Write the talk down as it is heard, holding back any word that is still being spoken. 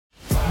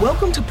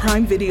Welcome to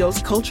Prime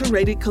Video's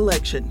Culture-Rated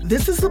Collection.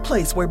 This is the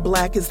place where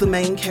Black is the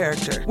main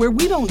character, where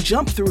we don't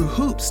jump through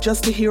hoops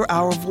just to hear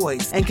our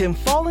voice, and can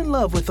fall in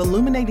love with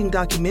illuminating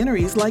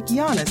documentaries like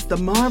Giannis, The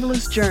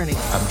Marvelous Journey.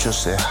 I'm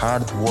just a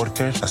hard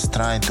worker that's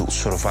trying to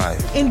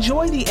survive.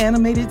 Enjoy the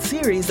animated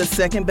series, The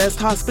Second Best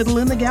Hospital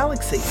in the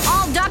Galaxy.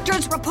 All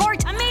doctors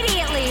report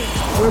immediately!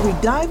 Where we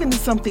dive into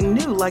something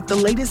new like the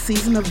latest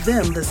season of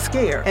Them, The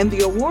Scare, and the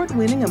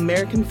award-winning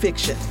American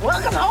Fiction.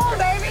 Welcome home,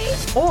 baby!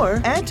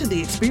 Or add to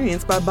the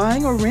experience by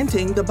buying or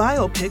renting the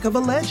biopic of a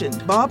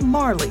legend, Bob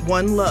Marley,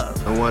 One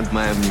Love. I want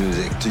my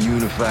music to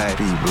unify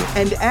people.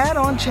 And add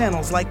on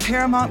channels like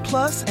Paramount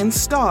Plus and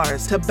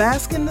Stars to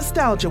bask in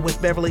nostalgia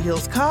with Beverly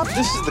Hills Cop.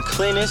 This is the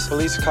cleanest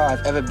police car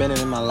I've ever been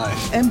in my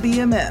life. And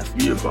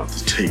BMF. We're about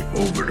to take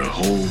over the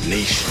whole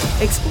nation.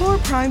 Explore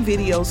Prime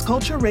Video's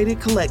Culture-Rated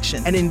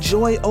Collection and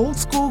enjoy old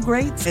school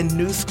greats and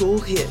new school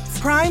hits.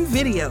 Prime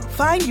Video.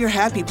 Find your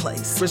happy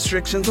place.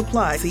 Restrictions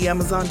apply. See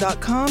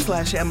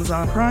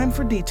Amazon.com/Amazon Prime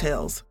for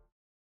details.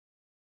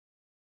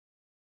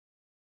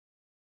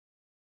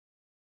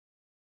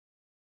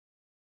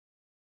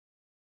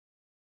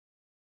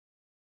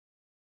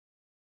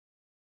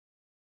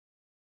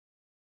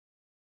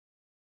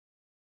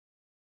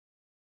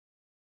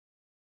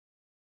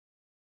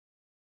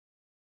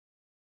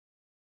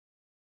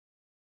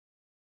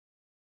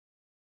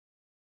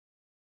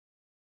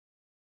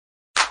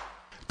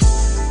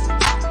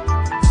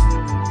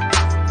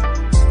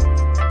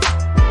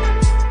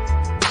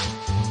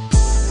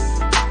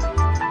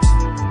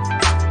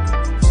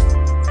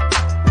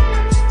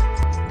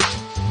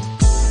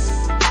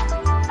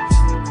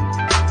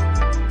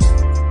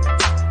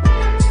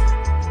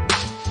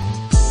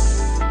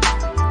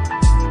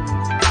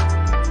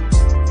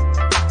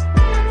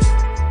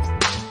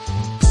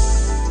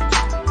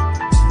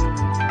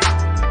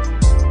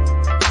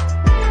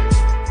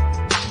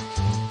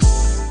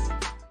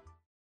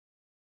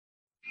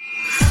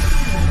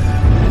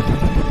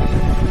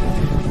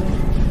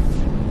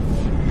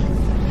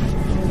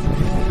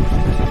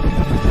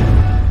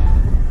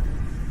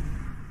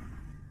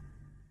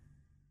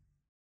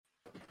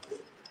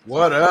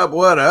 What up?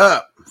 What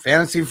up?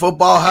 Fantasy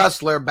Football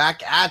Hustler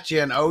back at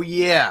you. And oh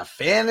yeah,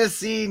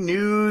 fantasy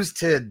news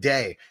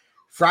today.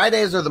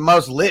 Fridays are the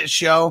most lit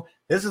show.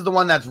 This is the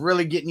one that's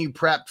really getting you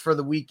prepped for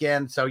the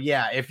weekend. So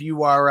yeah, if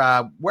you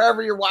are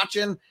wherever you're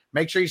watching,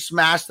 make sure you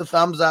smash the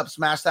thumbs up,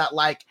 smash that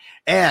like,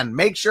 and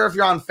make sure if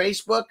you're on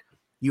Facebook,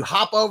 you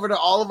hop over to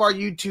all of our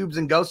YouTubes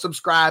and go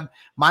subscribe.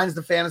 Mine's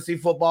the Fantasy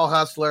Football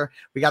Hustler.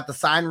 We got the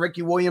signed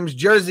Ricky Williams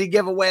jersey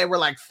giveaway. We're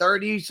like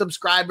 30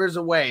 subscribers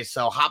away.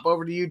 So hop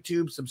over to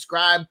YouTube,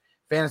 subscribe,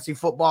 Fantasy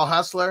Football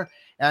Hustler.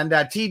 And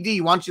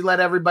TD, why don't you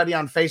let everybody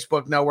on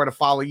Facebook know where to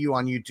follow you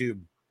on YouTube?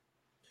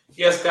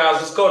 Yes, guys,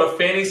 let's go to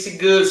Fantasy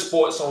Good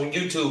Sports on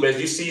YouTube, as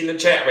you see in the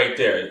chat right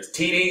there. It's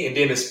TD, and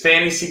then it's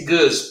Fantasy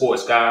Good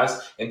Sports,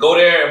 guys. And go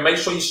there and make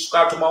sure you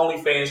subscribe to my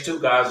OnlyFans too,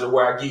 guys,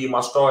 where I give you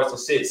my starts and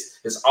sits.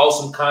 It's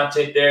awesome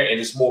content there,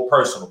 and it's more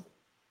personal.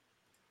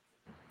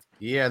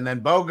 Yeah, and then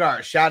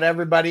Bogart, shout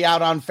everybody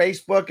out on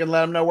Facebook and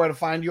let them know where to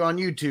find you on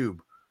YouTube.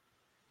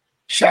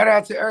 Shout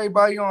out to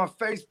everybody on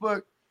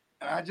Facebook.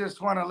 I just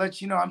want to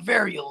let you know I'm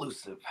very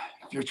elusive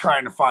if you're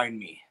trying to find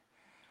me.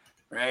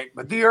 Right,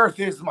 but the earth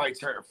is my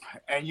turf,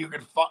 and you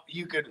could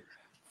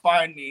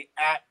find me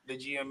at the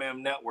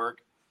GMM Network,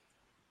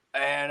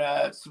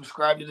 and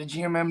subscribe to the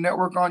GMM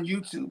Network on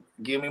YouTube.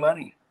 Give me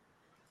money.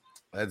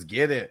 Let's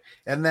get it.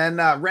 And then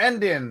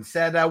Rendon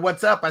said,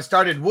 "What's up? I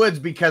started Woods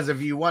because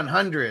of you,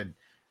 100."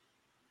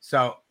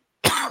 So,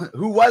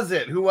 who was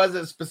it? Who was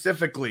it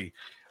specifically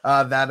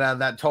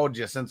that told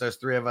you? Since there's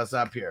three of us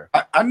up here,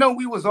 I know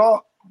we was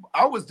all.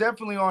 I was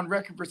definitely on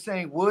record for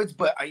saying Woods,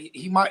 but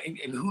he might,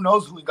 and who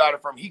knows who he got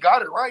it from. He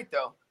got it right,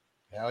 though.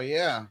 Hell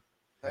yeah.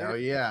 Hell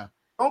yeah.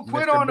 Don't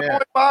quit Mr. on the boy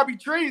Bobby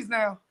Trees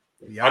now.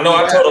 Yeah, I know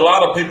I told a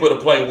lot of people to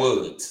play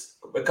Woods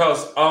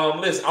because,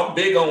 listen, I'm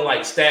big on, like,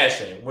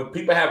 stashing. When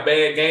people have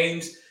bad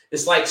games,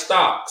 it's like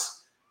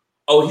stocks.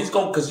 Oh, he's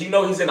going – because, you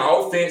know, he's in the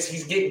offense.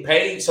 He's getting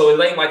paid, so it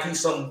ain't like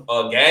he's some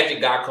gadget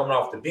guy coming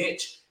off the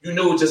bench. You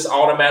knew it was just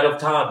all a matter of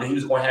time that he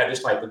was going to have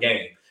this type of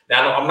game.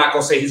 Now, I'm not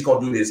going to say he's going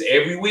to do this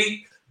every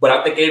week, but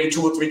I think every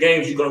 2 or 3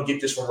 games, you're going to get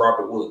this from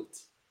Robert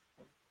Woods.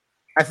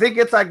 I think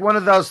it's like one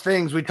of those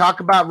things. We talk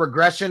about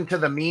regression to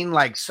the mean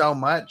like so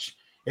much.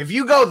 If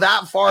you go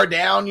that far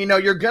down, you know,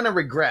 you're going to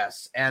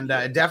regress. And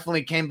it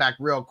definitely came back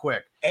real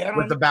quick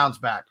with the bounce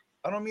back.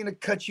 I don't mean to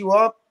cut you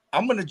up.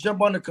 I'm going to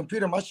jump on the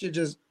computer. My shit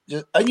just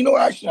you know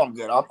what? Actually, I'm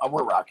good.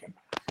 We're rocking.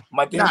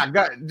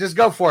 Just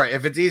go for it.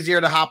 If it's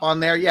easier to hop on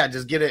there, yeah,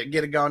 just get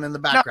it going in the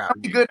background.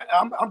 No, good.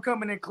 I'm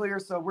coming in clear,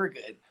 so we're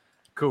good.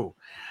 Cool.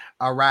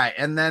 All right.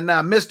 And then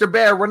Mr.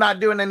 Bear, we're not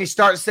doing any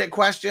start-sit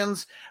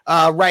questions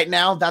right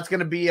now. That's going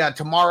to be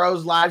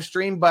tomorrow's live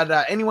stream. But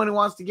anyone who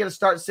wants to get a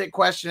start-sit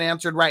question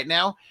answered right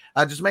now,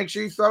 just make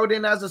sure you throw it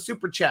in as a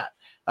super chat.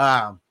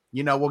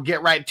 We'll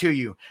get right to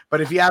you. But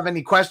if you have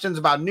any questions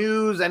about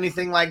news,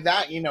 anything like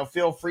that,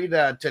 feel free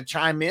to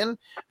chime in.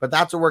 But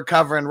that's what we're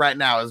covering right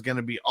now is going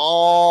to be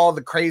all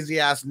the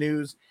crazy-ass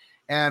news.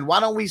 And why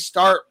don't we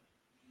start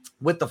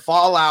with the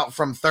fallout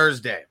from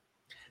Thursday.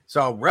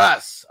 So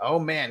Russ, oh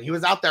man, he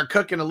was out there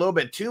cooking a little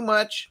bit too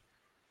much.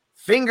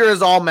 Finger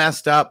is all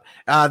messed up.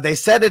 They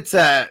said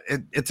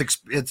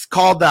it's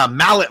called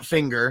mallet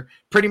finger,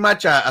 pretty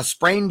much a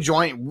sprained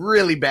joint,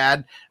 really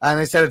bad. And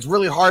they said it's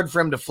really hard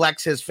for him to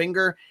flex his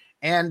finger.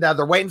 And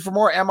they're waiting for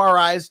more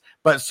MRIs,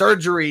 but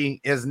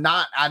surgery is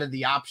not out of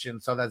the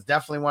option. So that's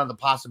definitely one of the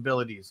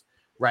possibilities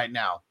right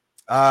now.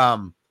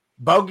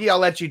 Bogey, I'll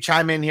let you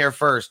chime in here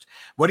first.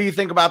 What do you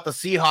think about the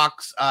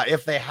Seahawks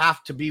if they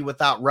have to be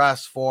without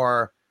Russ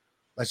for,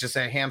 let's just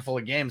say, a handful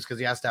of games because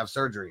he has to have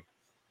surgery?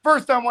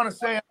 First, I want to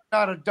say I'm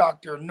not a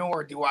doctor,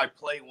 nor do I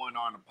play one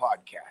on a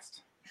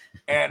podcast.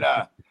 And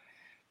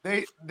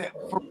they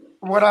from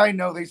what I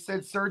know, they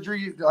said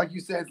surgery, like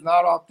you said, is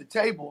not off the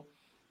table.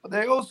 But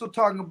they also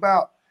talking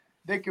about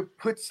they could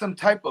put some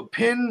type of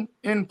pin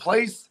in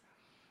place.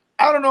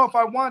 I don't know if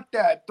I want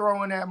that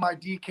throwing at my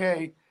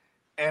DK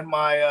and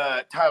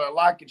my Tyler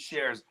Lockett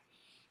shares.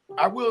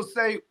 I will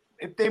say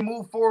if they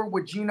move forward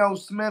with Geno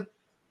Smith,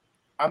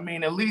 I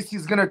mean, at least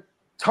he's going to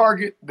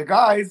target the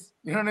guys.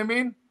 You know what I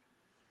mean?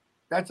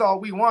 That's all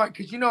we want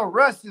because,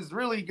 Russ is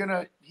really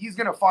he's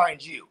going to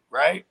find you,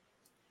 right?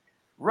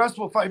 Russ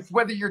will fight,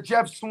 whether you're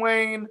Jeff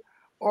Swain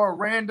or a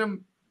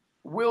random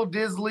Will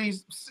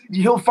Disley,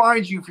 he'll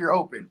find you if you're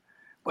open.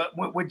 But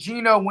with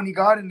Geno, when he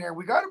got in there,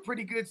 we got a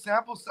pretty good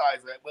sample size,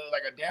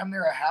 like a damn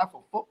near a half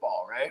of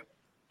football, right?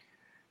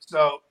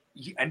 So,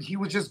 he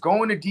was just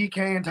going to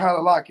DK and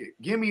Tyler Lockett.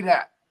 Give me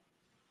that.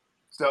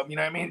 So, you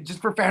know what I mean?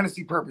 Just for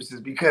fantasy purposes,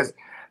 because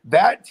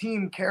that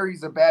team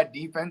carries a bad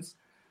defense.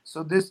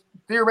 So this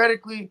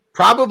theoretically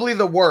probably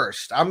the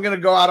worst. I'm going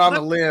to go out on a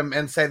limb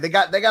and say they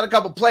got a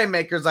couple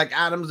playmakers like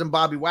Adams and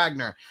Bobby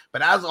Wagner,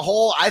 but as a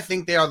whole, I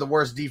think they are the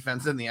worst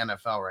defense in the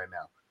NFL right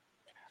now.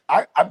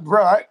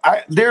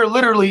 They're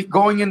literally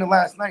going into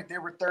last night. They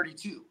were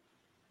 32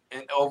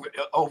 and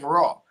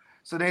overall.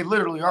 So they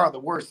literally are the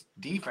worst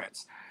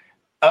defense.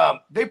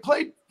 They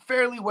played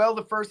fairly well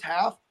the first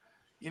half.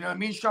 You know what I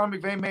mean? Sean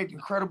McVay made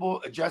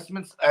incredible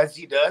adjustments as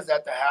he does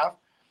at the half.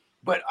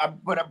 But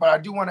I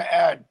do want to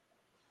add,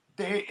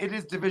 it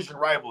is division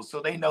rivals,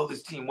 so they know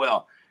this team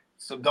well.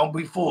 So don't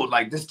be fooled.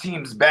 Like, this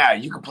team's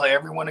bad. You can play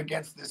everyone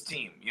against this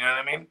team. You know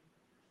what I mean?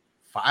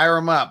 Fire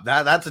them up.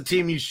 That's a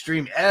team you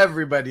stream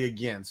everybody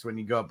against when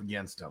you go up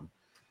against them.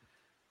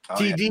 Oh,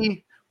 TD, yeah.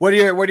 What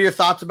are your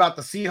thoughts about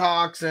the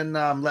Seahawks? And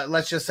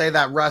let's just say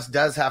that Russ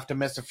does have to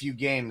miss a few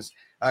games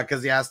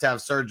because he has to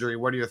have surgery.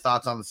 What are your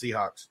thoughts on the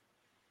Seahawks?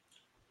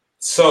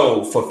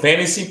 So for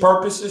fantasy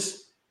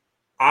purposes,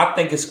 I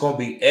think it's going to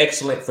be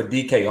excellent for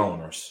DK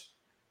owners.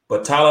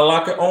 But Tyler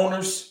Lockett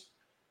owners,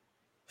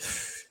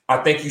 I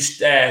think you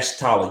stash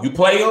Tyler. You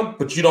play him,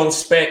 but you don't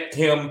expect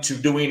him to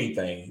do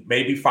anything.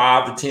 Maybe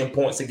 5 to 10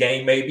 points a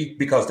game, maybe,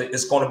 because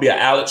it's going to be an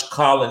Alex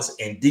Collins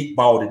and deep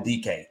ball to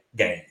DK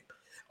game.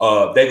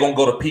 They're going to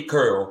go to Pete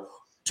Carroll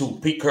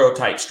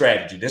type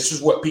strategy. This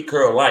is what Pete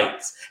Carroll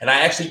likes. And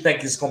I actually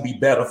think it's going to be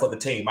better for the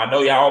team. I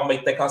know y'all may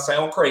think I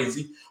sound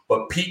crazy,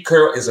 but Pete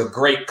Carroll is a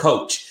great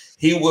coach.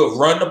 He will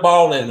run the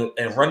ball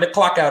and run the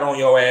clock out on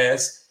your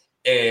ass,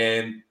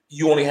 and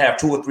you only have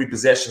 2 or 3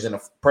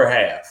 possessions per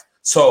half.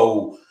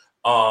 So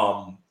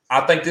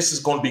I think this is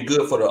going to be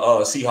good for the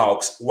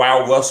Seahawks.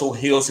 While Russell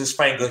heals his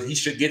finger, he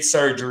should get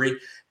surgery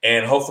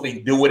and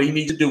hopefully do what he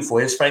needs to do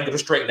for his finger to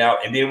straighten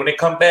out. And then when they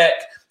come back,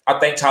 I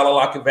think Tyler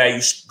Lockett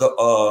value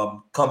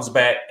comes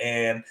back,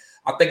 and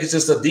I think it's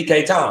just a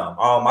DK time.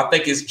 I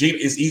think it's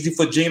easy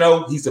for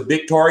Geno. He's a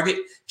big target.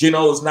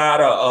 Geno is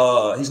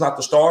not he's not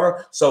the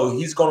starter, so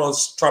he's going to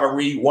try to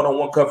read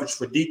one-on-one coverage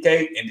for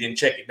DK and then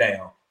check it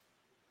down.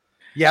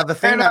 Yeah, the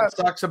thing that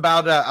sucks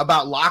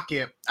about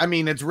Lockett, I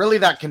mean, it's really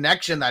that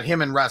connection that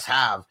him and Russ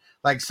have.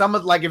 Like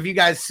if you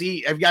guys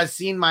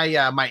seen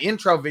my my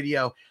intro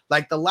video,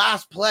 like the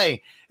last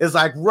play is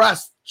like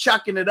Russ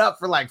chucking it up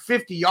for like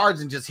 50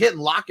 yards and just hitting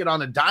Lockett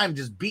on a dime,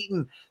 just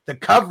beating the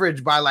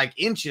coverage by like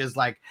inches.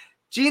 Like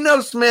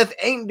Geno Smith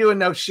ain't doing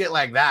no shit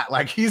like that.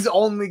 Like he's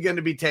only going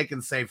to be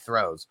taking safe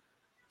throws.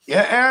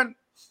 Yeah, and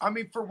I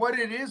mean, for what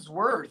it is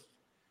worth,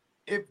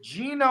 if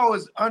Geno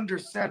is under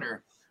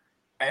center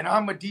and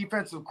I'm a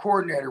defensive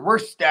coordinator, we're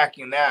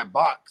stacking that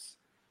box.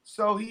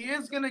 So he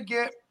is going to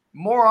get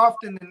more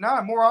often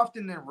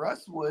than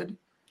Russ would.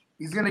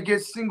 He's going to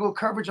get single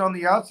coverage on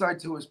the outside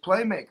to his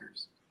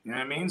playmakers. You know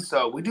what I mean?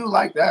 So we do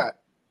like that.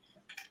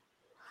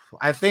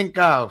 I think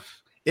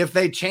if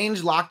they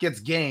change Lockett's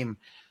game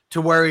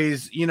to where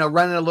he's,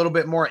 running a little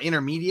bit more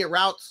intermediate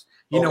routes,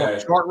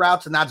 short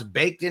routes, and that's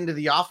baked into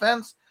the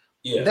offense,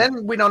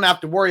 then we don't have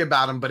to worry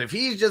about him. But if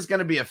he's just going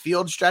to be a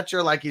field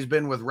stretcher like he's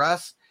been with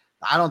Russ,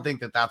 I don't think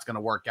that that's going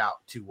to work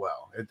out too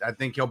well. I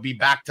think he'll be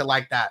back to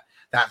like that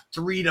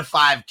 3 to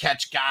 5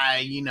 catch guy,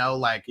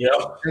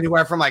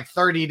 anywhere from like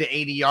 30 to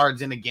 80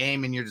 yards in a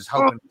game, and you're just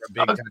hoping for a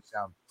big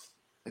touchdown.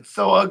 It's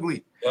so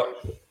ugly.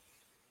 Yep.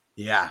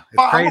 Yeah,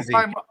 it's crazy.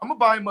 I'm gonna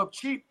buy him up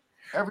cheap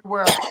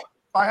everywhere. If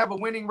I have a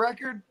winning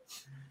record,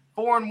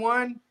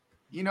 4-1,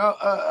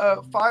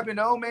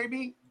 5-0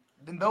 maybe,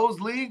 in those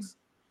leagues,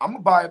 I'm gonna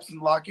buy up some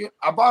Lockett.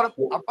 I bought up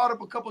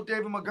a couple of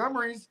David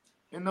Montgomerys.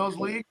 in those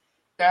leagues.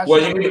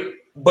 Well, you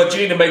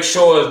need to make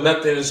sure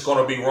nothing is going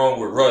to be wrong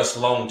with Russ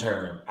long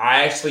term.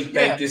 I actually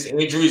think this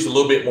injury is a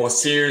little bit more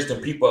serious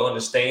than people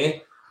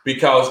understand,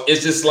 because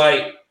it's just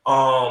like,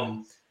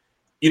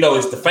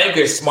 it's the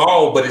finger is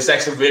small, but it's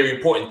actually very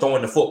important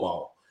throwing the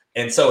football.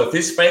 And so if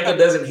his finger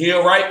doesn't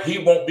heal right, he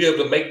won't be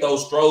able to make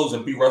those throws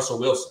and be Russell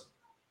Wilson.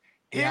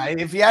 Yeah,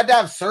 if you had to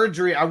have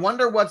surgery, I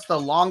wonder what's the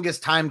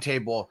longest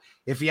timetable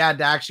if you had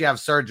to actually have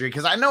surgery,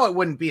 because I know it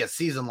wouldn't be a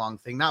season-long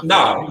thing. But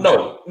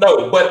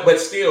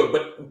still,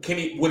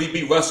 would he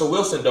be Russell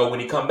Wilson though when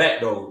he come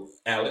back though,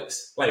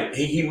 Alex? Like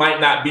he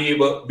might not be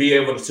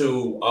able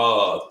to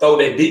throw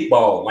that deep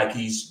ball like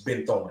he's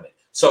been throwing it.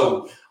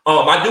 So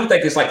I do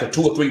think it's like a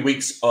 2 or 3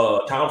 weeks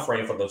time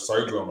frame for the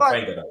surgery on the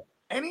finger though.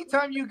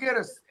 Anytime you get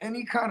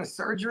any kind of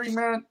surgery,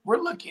 man, we're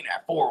looking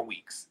at 4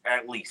 weeks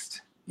at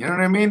least. You know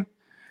what I mean?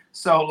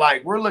 So,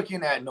 like, we're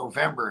looking at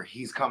November.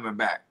 He's coming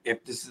back.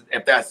 If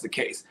that's the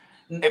case.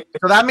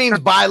 So that means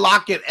buy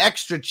Lockett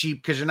extra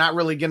cheap because you're not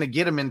really going to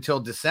get him until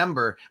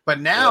December.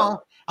 But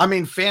now, I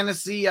mean,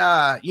 fantasy.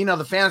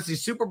 The fantasy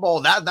Super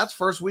Bowl that's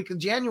first week of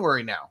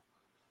January now.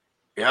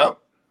 Yep.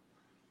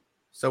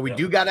 So we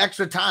do got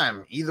extra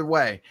time either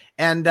way.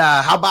 And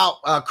how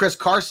about Chris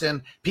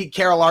Carson? Pete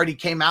Carroll already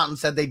came out and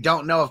said they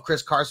don't know if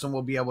Chris Carson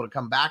will be able to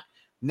come back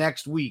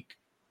next week.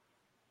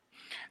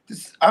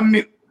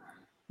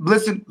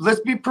 Listen,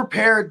 let's be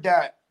prepared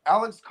that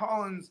Alex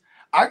Collins,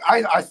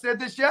 I said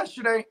this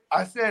yesterday.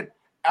 I said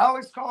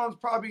Alex Collins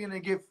probably going to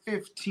get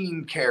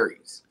 15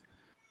 carries.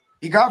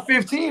 He got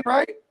 15,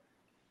 right?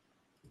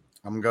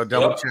 I'm going to go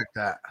double check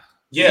that.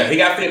 Yeah, he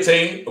got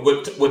 15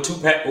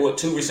 with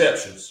two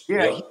receptions.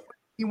 Yeah,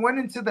 he went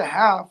into the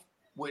half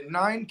with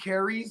 9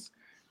 carries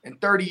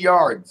and 30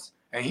 yards,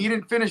 and he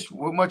didn't finish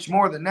with much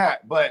more than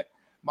that. But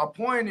my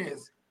point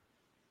is,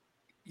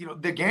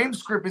 the game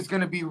script is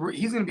going to be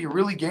he's going to be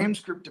really game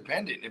script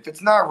dependent. If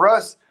it's not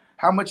Russ,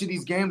 how much of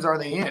these games are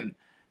they in?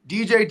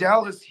 DJ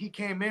Dallas, he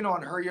came in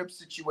on hurry up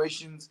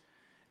situations,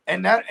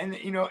 and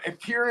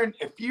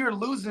if you're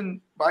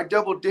losing by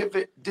double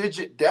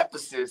digit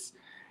deficits,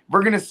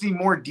 we're going to see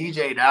more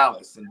DJ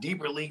Dallas. In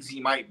deeper leagues, he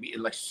might be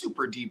like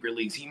super deeper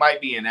leagues. He might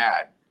be an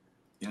ad.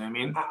 You know what I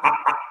mean?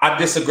 I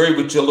disagree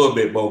with you a little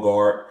bit,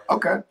 Bogart.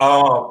 Okay.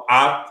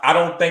 I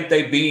don't think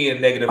they be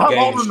in negative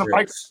game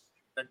scripts.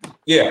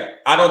 Yeah,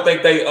 I don't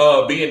think they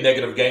be in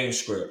negative game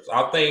scripts.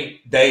 I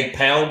think they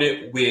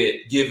pounded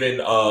with giving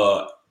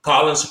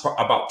Collins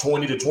about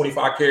 20 to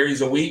 25 carries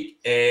a week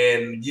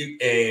and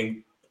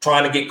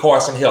trying to get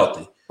Carson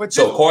healthy.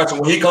 So Carson,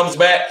 when he comes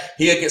back,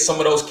 he'll get some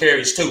of those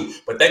carries too.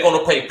 But they're going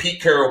to play Pete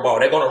Carroll ball.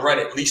 They're going to run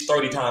at least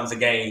 30 times a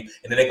game,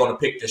 and then they're going to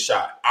pick the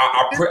shot.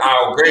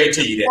 I'll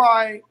guarantee you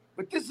that.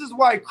 But this is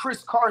why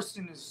Chris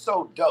Carson is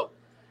so dope.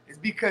 Is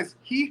because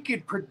he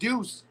could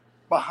produce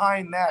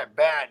behind that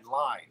bad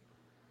line.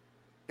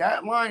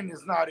 That line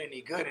is not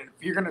any good. And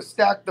if you're going to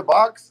stack the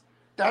box,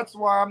 that's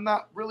why I'm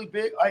not really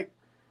big. Like,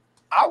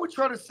 I would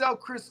try to sell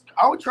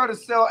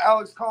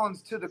Alex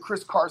Collins to the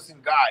Chris Carson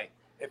guy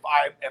if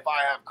I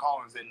have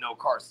Collins and no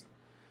Carson.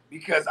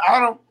 Because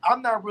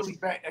I'm not really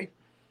bad.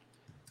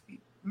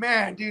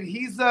 Man, dude,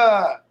 he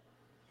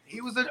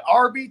was an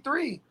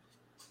RB3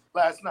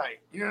 last night.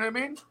 You know what I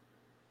mean?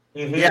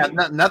 Mm-hmm.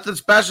 Yeah, nothing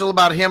special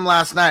about him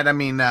last night. I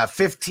mean,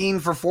 15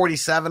 for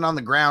 47 on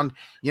the ground.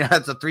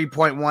 That's a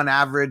 3.1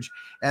 average.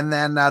 And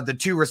then the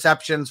 2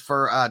 receptions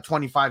for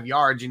 25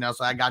 yards,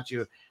 so I got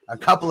you a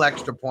couple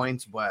extra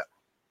points, but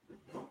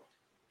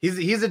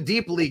he's a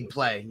deep league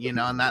play,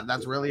 and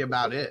that's really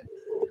about it.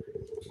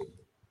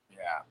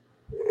 Yeah.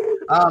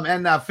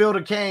 And Phil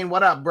DeCane,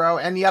 what up, bro?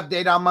 Any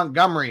update on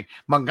Montgomery?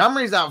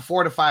 Montgomery's out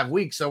 4 to 5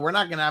 weeks, so we're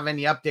not going to have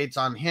any updates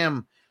on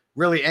him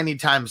really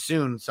anytime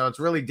soon. So it's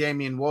really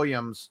Damian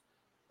Williams,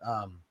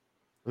 at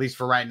least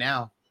for right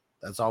now.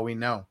 That's all we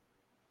know.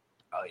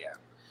 Oh, yeah.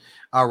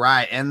 All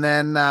right. And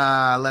then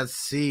let's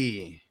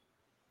see.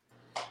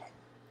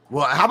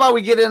 Well, how about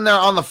we get in there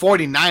on the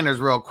 49ers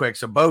real quick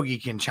so Bogey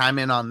can chime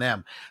in on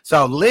them.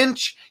 So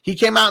Lynch, he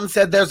came out and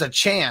said there's a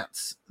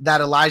chance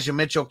that Elijah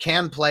Mitchell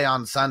can play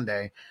on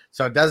Sunday.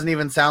 So it doesn't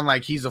even sound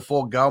like he's a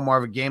full go, more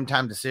of a game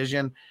time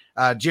decision.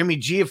 Jimmy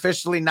G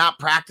officially not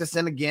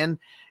practicing again.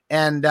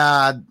 And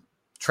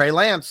Trey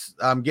Lance,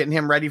 getting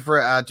him ready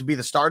for to be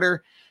the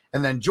starter.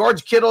 And then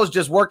George Kittle's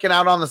just working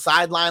out on the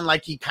sideline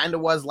like he kind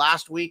of was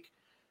last week.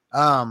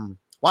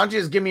 Why don't you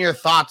just give me your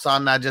thoughts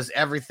on just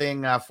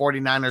everything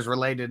 49ers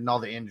related and all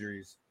the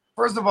injuries?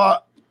 First of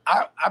all,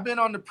 I've been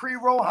on the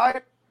pre-roll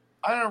hype.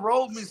 I done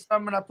rolled me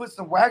some and I put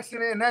some wax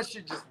in it, and that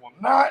shit just will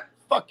not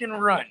fucking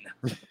run.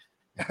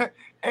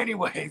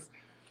 Anyways,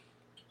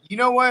 you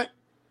know what?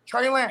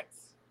 Trey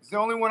Lance is the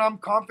only one I'm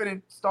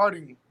confident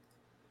starting.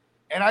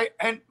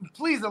 And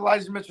please,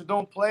 Elijah Mitchell,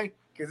 don't play,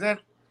 because then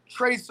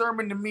Trey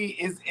Sermon to me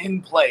is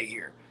in play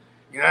here.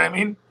 You know what I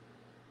mean?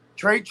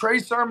 Trey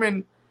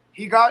Sermon,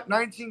 he got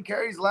 19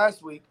 carries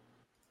last week.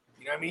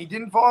 You know what I mean? He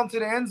didn't fall into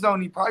the end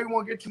zone. He probably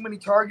won't get too many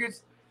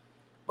targets.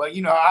 But,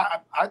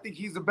 I think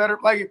he's a better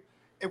 – like,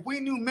 if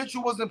we knew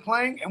Mitchell wasn't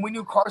playing and we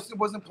knew Carson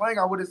wasn't playing,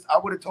 I would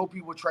have told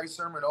people Trey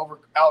Sermon over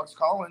Alex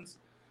Collins.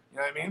 You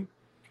know what I mean?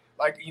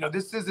 Like,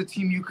 this is a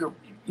team you could,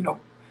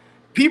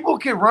 people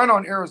can run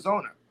on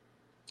Arizona.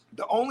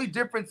 The only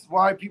difference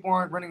why people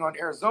aren't running on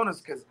Arizona is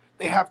because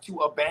they have to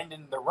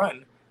abandon the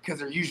run because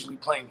they're usually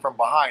playing from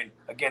behind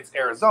against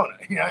Arizona.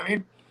 You know what I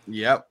mean?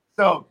 Yep.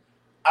 So,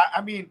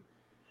 I mean,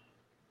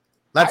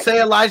 let's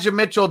say Elijah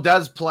Mitchell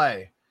does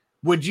play.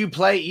 Would you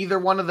play either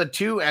one of the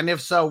two? And if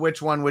so,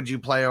 which one would you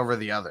play over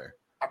the other?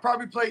 I'd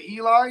probably play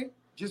Eli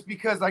just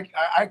because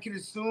I could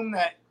assume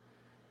that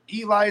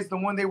Eli is the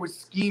one they would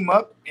scheme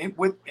up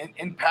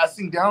in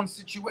passing down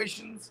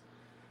situations.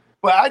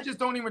 But I just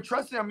don't even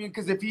trust him. I mean,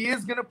 because if he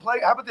is going to play,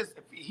 how about this?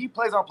 If he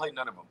plays, I'll play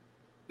none of them.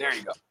 There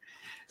you go.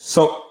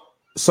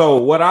 So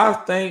what I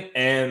think,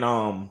 and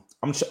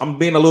I'm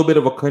being a little bit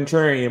of a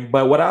contrarian,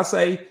 but what I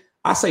say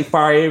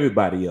fire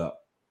everybody up.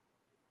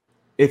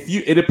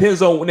 It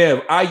depends on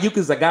whenever Ayuk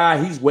is a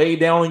guy, he's way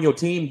down on your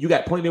team. You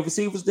got plenty of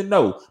receivers to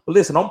know. But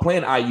listen, I'm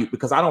playing Ayuk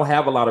because I don't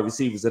have a lot of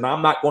receivers, and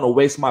I'm not going to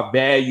waste my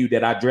value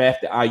that I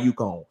drafted Ayuk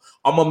on.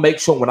 I'm gonna make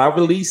sure when I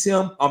release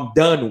him, I'm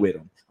done with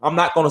him. I'm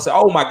not going to say,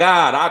 oh my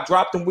God, I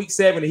dropped him week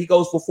 7 and he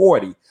goes for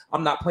 40.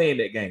 I'm not playing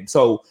that game.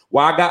 So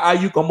while I got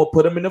Ayuk, I'm going to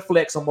put him in the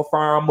flex. I'm going to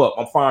fire him up.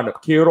 I'm firing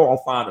up Kittle. I'm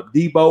firing up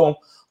Debo.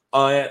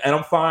 And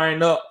I'm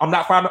firing up. I'm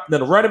not firing up.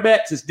 Then the running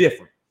backs is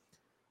different.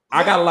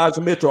 I got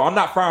Elijah Mitchell. I'm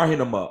not firing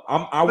him up.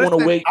 I want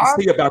to wait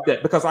and see about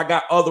that because I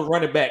got other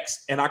running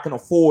backs and I can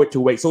afford to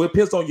wait. So it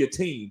depends on your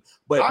team.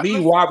 But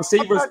wide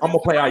receivers, I'm going to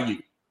play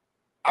Ayuk.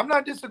 I'm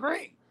not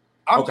disagreeing.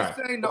 I'm just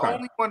saying the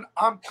only one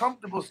I'm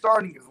comfortable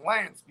starting is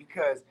Lance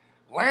because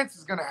Lance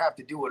is going to have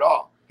to do it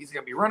all. He's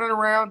going to be running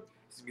around.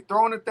 He's going to be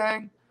throwing the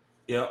thing.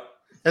 Yeah.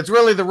 It's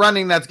really the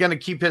running that's going to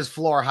keep his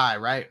floor high,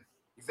 right?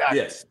 Exactly.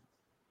 Yes.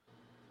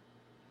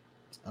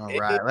 All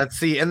right. Let's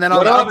see. And then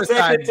on the other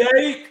side.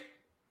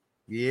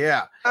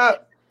 Yeah.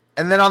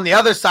 And then on the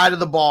other side of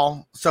the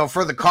ball, so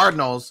for the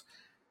Cardinals,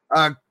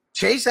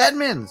 Chase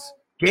Edmonds,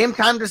 game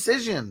time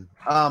decision.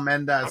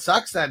 And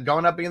sucks that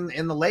going up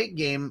in the late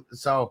game.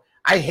 So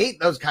I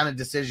hate those kind of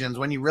decisions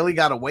when you really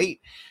got to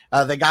wait.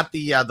 They got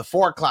the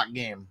 4:00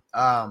 game.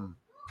 I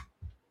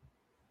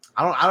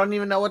don't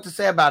even know what to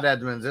say about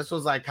Edmonds. This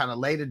was like kind of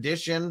late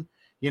edition,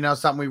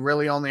 something we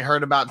really only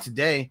heard about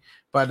today.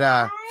 But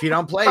if you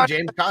don't play,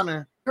 James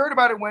Conner. Heard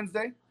about it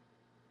Wednesday.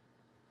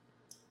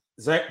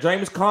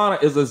 James Conner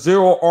is a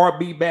 0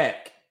 RB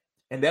back.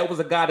 And that was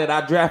a guy that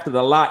I drafted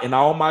a lot in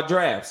all my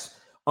drafts.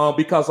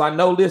 Because I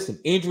know, listen,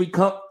 injury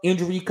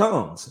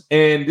comes.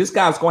 And this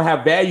guy's going to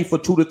have value for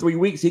 2 to 3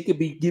 weeks. He could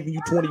be giving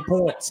you 20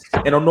 points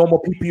in a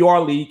normal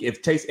PPR league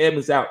if Chase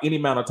Edmonds out any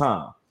amount of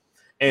time.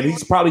 And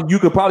you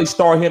could probably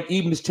start him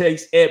even as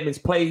Chase Edmonds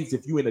plays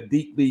if you're in a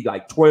deep league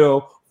like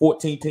 12,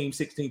 14-team,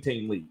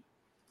 16-team league.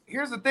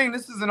 Here's the thing.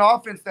 This is an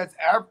offense that's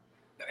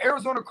the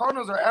Arizona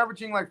Cardinals are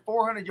averaging like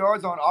 400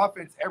 yards on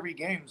offense every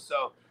game.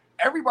 So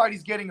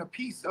everybody's getting a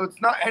piece. So it's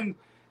not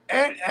 –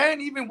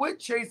 and even with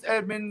Chase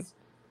Edmonds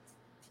 –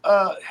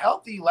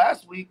 healthy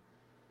last week,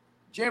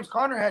 James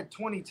Conner had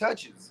 20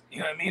 touches. You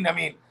know what I mean? I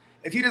mean,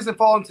 if he doesn't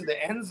fall into the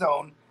end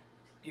zone,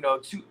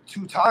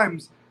 two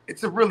times,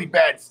 it's a really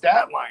bad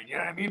stat line. You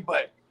know what I mean?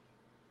 But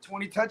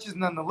 20 touches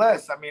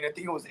nonetheless. I mean, I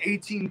think it was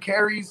 18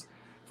 carries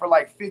for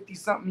like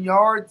 50-something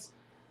yards,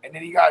 and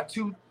then he got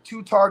two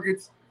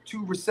targets,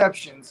 2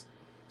 receptions,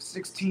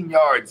 16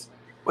 yards.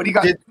 But he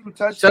got 2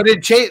 touchdowns. So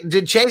did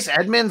Chase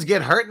Edmonds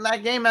get hurt in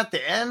that game at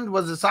the end?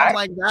 Was it something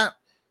like that?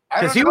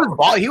 Because he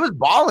was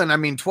balling. I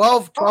mean,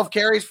 12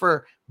 carries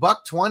for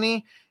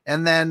 $120,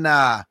 and then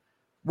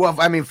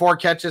 4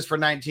 catches for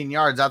 19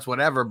 yards. That's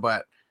whatever.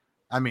 But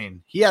I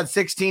mean, he had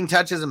 16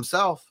 touches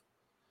himself.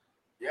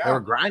 Yeah, they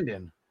were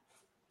grinding.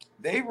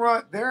 They're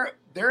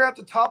at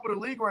the top of the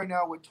league right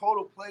now with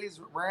total plays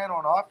ran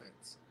on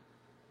offense.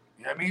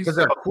 You know what I mean? Because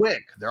they're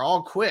quick. They're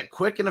all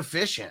quick and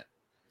efficient.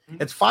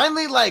 Mm-hmm. It's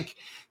finally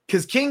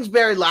because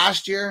Kingsbury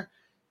last year,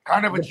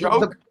 kind of a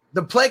joke.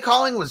 The play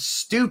calling was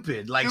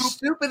stupid,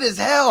 stupid as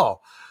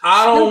hell.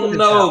 I don't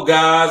know,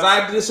 guys.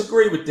 I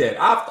disagree with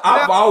that.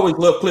 I've always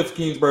loved Cliff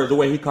Kingsbury the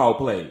way he called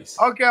plays.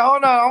 Okay,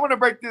 hold on. I want to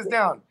break this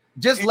down.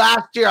 Just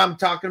last year, I'm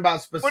talking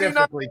about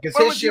specifically because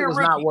his shit was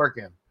not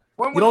working.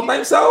 You don't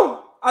think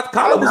so?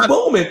 Kyler was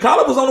booming.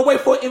 Kyler was on the way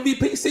for an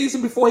MVP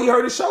season before he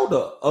hurt his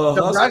shoulder.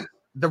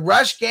 The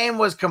rush game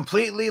was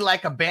completely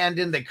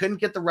abandoned. They couldn't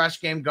get the rush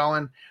game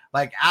going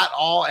at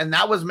all, and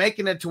that was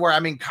making it to where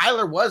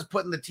Kyler was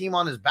putting the team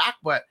on his back,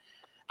 but.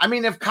 I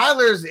mean, if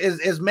Kyler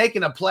is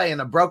making a play and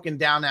a broken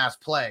down ass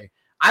play,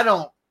 I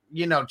don't,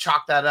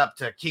 chalk that up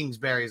to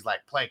Kingsbury's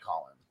play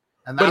calling.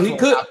 And that's what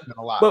happened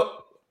a lot.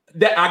 But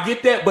I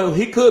get that, but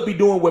he could be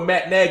doing what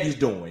Matt Nagy's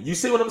doing. You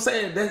see what I'm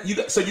saying?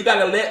 So you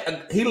got to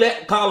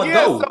let Kyler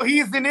go. So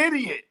he's an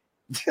idiot.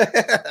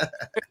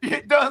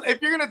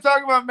 If you're gonna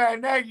talk about Matt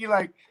Nagy,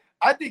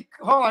 I think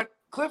hold on,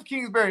 Cliff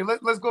Kingsbury.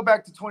 Let's go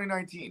back to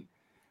 2019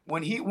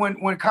 when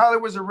Kyler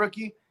was a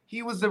rookie.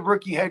 He was the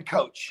rookie head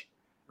coach,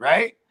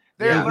 right?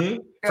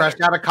 Fresh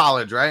out of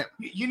college, right?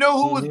 You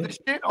know who was the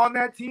shit on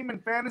that team in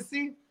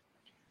fantasy?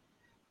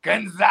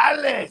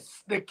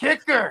 Gonzalez, the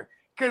kicker,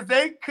 because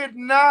they could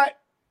not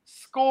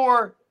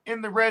score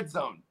in the red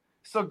zone.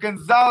 So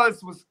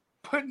Gonzalez was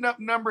putting up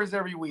numbers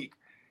every week,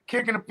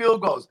 kicking the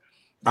field goals.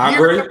 I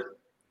agree.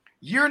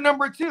 Year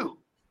number 2.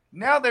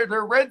 Now they're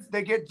Reds.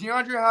 They get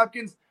DeAndre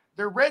Hopkins.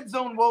 Their red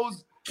zone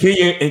woes.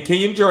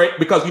 Kenyon Drake,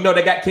 because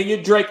they got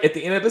Kenyon Drake at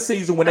the end of the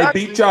season when they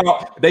beat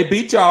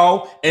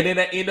y'all, and then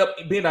they end up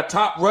being a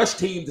top rush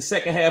team the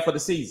second half of the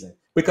season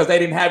because they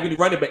didn't have any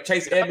running back.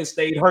 Chase Edmonds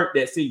stayed hurt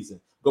that season.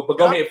 Go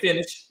ahead,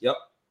 finish. Yep.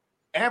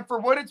 And for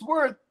what it's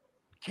worth,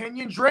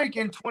 Kenyon Drake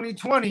in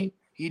 2020,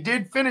 he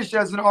did finish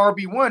as an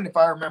RB1, if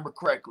I remember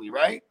correctly,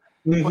 right?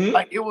 Mm-hmm.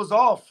 But it was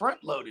all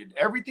front loaded.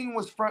 Everything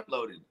was front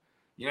loaded.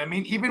 You know what I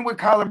mean? Even with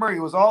Kyler Murray,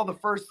 it was all the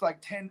first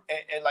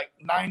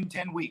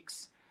 9-10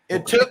 weeks.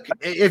 It took,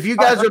 if you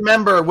guys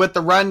remember with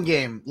the run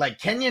game,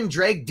 Kenyon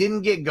Drake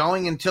didn't get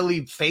going until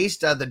he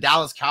faced the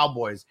Dallas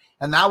Cowboys.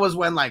 And that was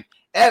when I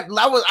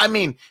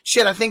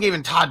think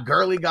even Todd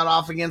Gurley got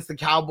off against the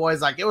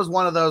Cowboys. It was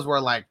one of those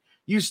where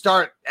you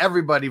start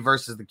everybody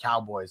versus the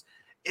Cowboys.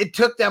 It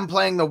took them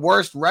playing the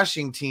worst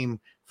rushing team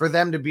for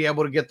them to be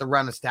able to get the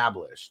run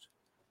established.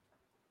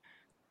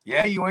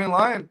 Yeah, you ain't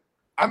lying.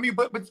 I mean,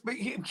 but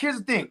here's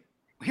the thing.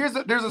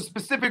 There's a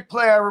specific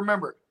play I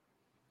remember.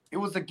 It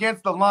was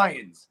against the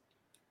Lions,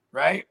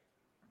 right?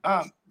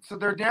 So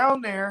they're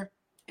down there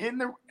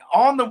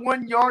on the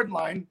 1 yard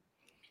line.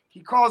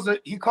 He calls a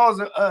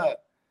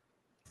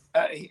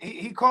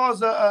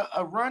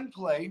run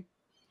play,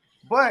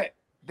 but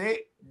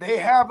they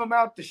have him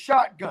out the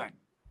shotgun.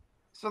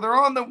 So they're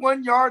on the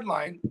 1 yard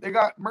line. They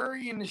got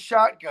Murray in the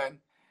shotgun,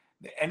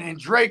 and then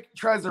Drake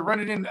tries to run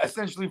it in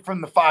essentially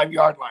from the 5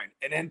 yard line,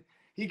 and then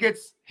he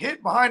gets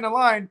hit behind the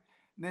line.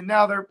 And then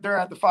now they're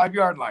at the 5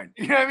 yard line.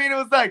 You know what I mean? It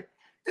was like,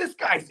 this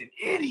guy's an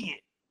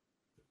idiot.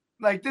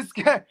 This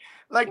guy,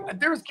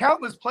 there's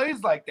countless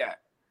plays like that.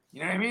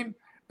 You know what I mean?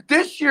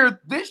 This year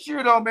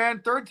though,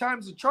 man, third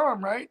time's the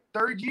charm, right?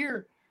 Third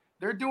year,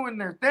 they're doing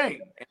their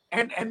thing,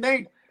 and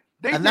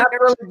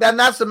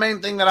that's the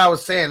main thing that I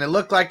was saying. It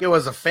looked like it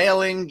was a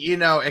failing,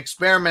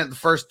 experiment the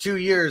first 2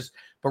 years,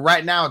 but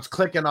right now it's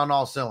clicking on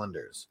all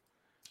cylinders.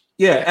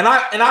 Yeah, and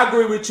I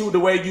agree with you the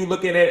way you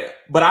looking at it,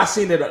 but I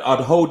seen it a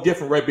whole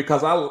different way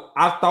because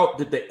I thought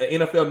that the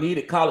NFL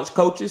needed college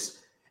coaches.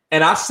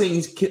 And I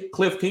seen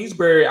Cliff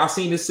Kingsbury. I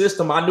seen his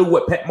system. I knew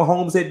what Pat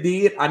Mahomes had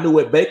did. I knew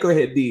what Baker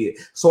had did.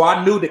 So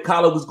I knew that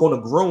Kyler was going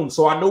to groom.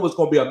 So I knew it was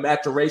going to be a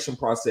maturation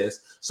process.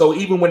 So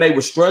even when they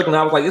were struggling,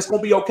 I was like, it's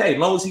going to be okay as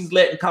long as he's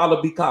letting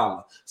Kyler be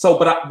Kyler. So,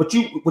 but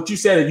you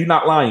said, you're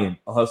not lying,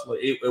 Hustler.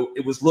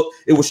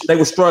 They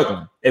were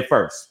struggling at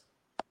first.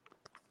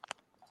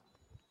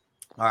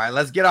 All right,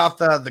 let's get off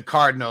the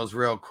Cardinals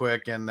real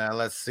quick and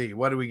let's see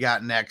what do we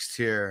got next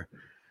here.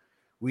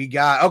 We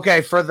got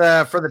for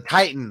the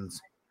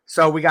Titans.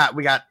 So we got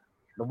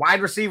the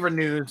wide receiver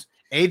news.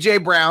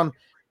 AJ Brown,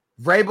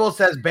 Vrabel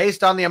says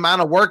based on the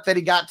amount of work that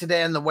he got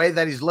today and the way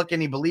that he's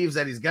looking, he believes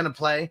that he's going to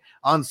play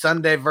on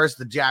Sunday versus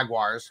the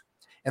Jaguars.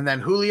 And then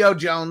Julio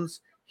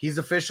Jones, he's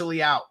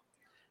officially out.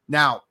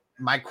 Now,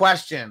 my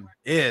question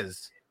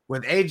is,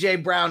 with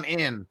AJ Brown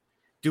in,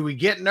 do we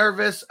get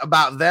nervous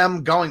about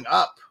them going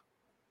up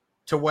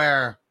to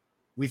where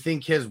we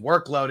think his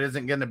workload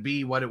isn't going to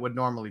be what it would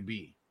normally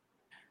be?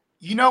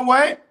 You know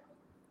what?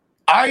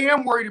 I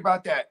am worried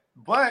about that.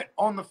 But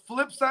on the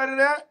flip side of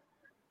that,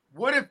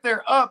 what if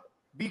they're up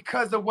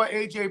because of what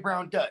AJ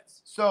Brown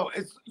does? So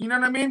it's, you know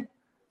what I mean?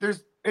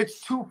 It's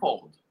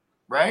twofold,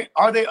 right?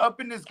 Are they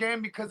up in this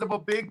game because of a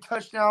big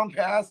touchdown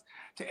pass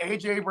to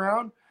AJ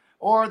Brown,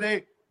 or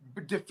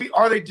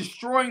are they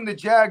destroying the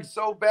Jags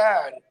so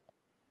bad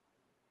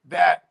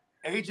that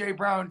AJ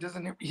Brown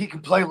he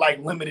can play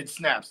limited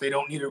snaps? They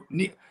don't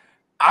need.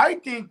 I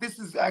think this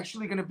is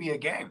actually going to be a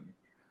game.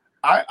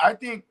 I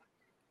think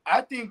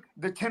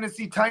the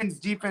Tennessee Titans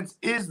defense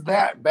is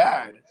that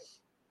bad.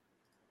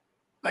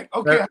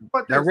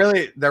 They're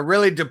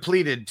really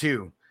depleted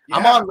too. Yeah.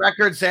 I'm on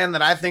record saying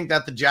that I think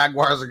that the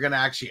Jaguars are going to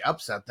actually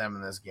upset them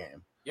in this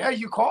game. Yeah,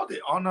 you called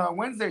it on a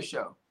Wednesday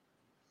show.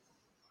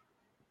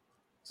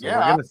 So we're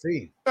going to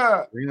see.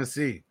 We're going to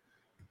see.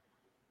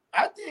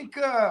 I think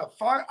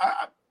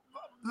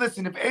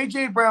listen, if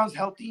AJ Brown's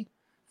healthy,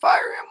 fire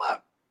him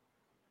up.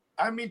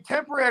 I mean,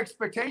 temper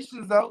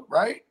expectations though,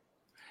 right?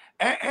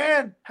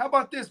 And how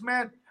about this,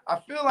 man? I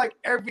feel like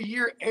every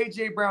year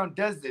AJ Brown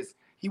does this.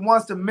 He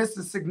wants to miss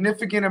a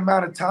significant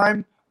amount of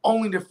time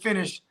only to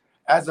finish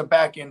as a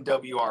back-end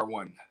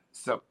WR1.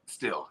 So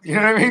still, you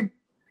know what I mean?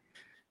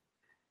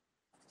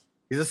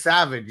 He's a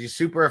savage. He's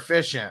super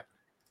efficient.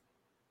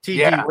 TD,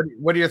 yeah.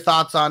 What are your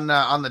thoughts on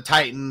the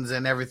Titans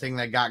and everything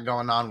that got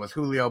going on with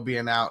Julio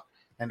being out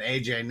and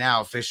AJ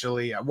now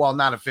officially? Well,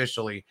 not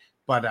officially,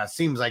 but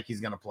seems like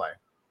he's going to play.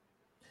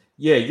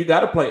 Yeah, you got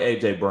to play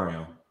AJ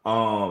Brown.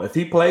 If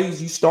he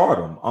plays, you start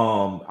him.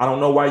 I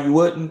don't know why you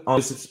wouldn't,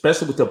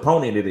 especially with the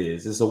opponent it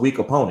is. It's a weak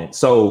opponent.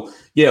 So,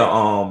 yeah,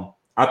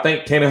 I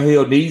think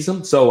Tannehill needs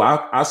him. So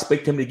I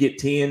expect him to get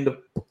 10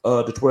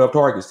 to 12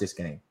 targets this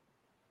game.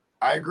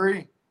 I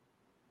agree.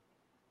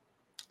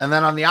 And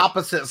then on the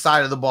opposite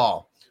side of the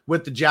ball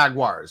with the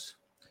Jaguars,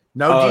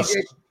 no DJ.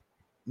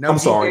 No, I'm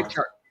sorry.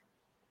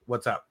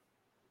 What's up?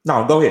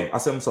 No, go ahead. I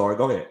said I'm sorry.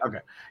 Go ahead. Okay.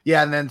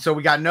 Yeah, and then so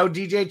we got no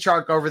DJ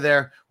Chark over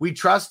there. We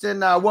trust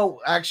in who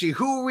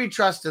are we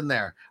trusting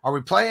there? Are we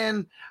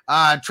playing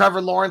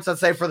Trevor Lawrence, let's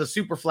say, for the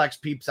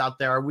Superflex peeps out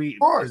there? Are we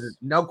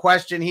no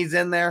question he's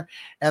in there?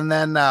 And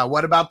then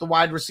what about the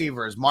wide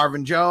receivers?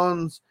 Marvin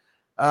Jones,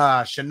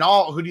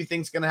 Chenault, who do you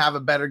think is going to have a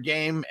better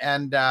game?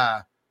 And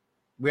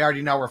we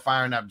already know we're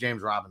firing up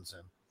James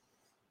Robinson.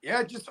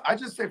 Yeah, I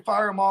just say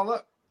fire them all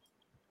up.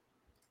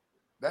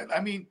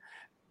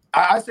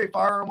 I say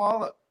fire them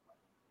all up.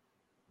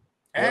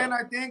 And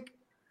I think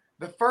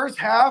the first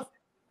half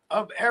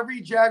of every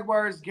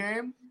Jaguars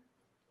game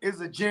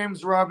is a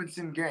James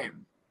Robinson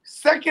game.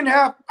 Second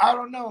half, I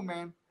don't know,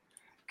 man.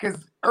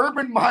 Because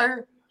Urban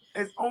Meyer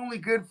is only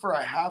good for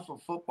a half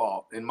of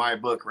football in my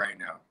book right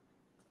now.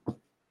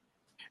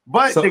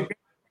 But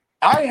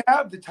I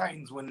have the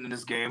Titans winning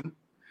this game.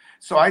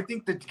 So I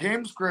think the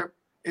game script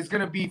is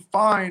going to be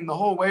fine the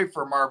whole way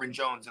for Marvin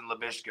Jones and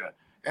Laviska.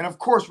 And, of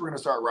course, we're going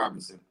to start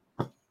Robinson.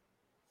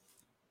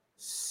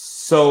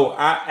 So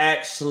I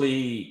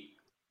actually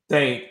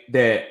think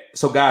that –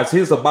 so, guys,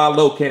 here's a buy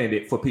low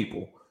candidate for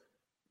people.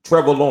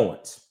 Trevor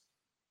Lawrence,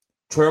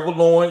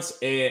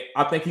 and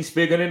I think he's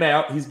figuring it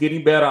out. He's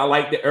getting better. I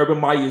like that Urban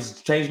Meyer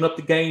is changing up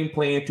the game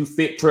plan to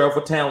fit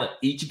Trevor talent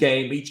each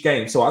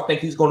game. So I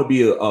think he's going to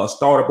be a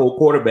startable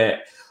quarterback,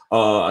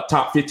 a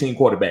top 15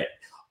 quarterback.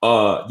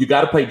 You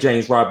got to play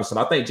James Robinson.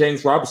 I think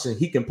James Robinson,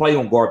 he can play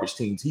on garbage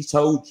teams. He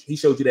showed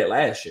you that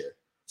last year.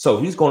 So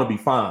he's going to be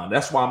fine.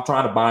 That's why I'm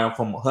trying to buy him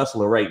from a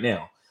Hustler right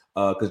now,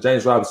 because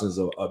James Robinson's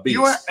a beast.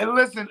 You are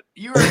going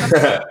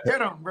to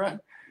get him, bro.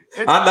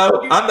 I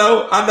know. I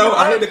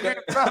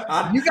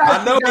know you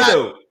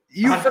do.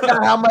 You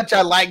forgot how much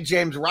I like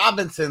James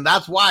Robinson.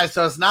 That's why.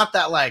 So it's not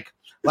that like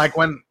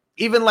when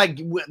even like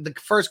the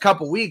first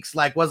couple weeks,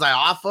 like was I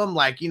off him?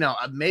 Like,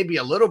 maybe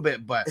a little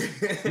bit, but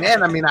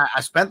man,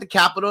 I spent the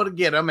capital to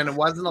get him, and it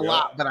wasn't a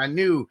lot, but I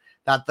knew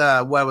that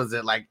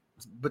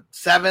but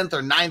 7th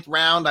or 9th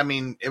round.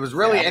 It was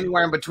really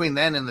anywhere in between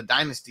then in the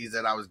dynasties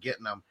that I was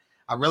getting them.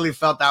 I really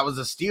felt that was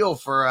a steal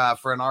for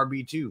an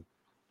RB2.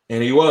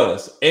 And he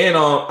was. And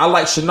I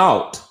like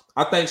Chenault.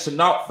 I think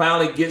Chenault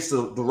finally gets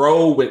the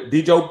role with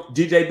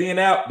DJ being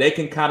out. They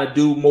can kind of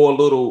do more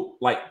little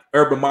like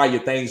Urban Meyer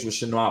things with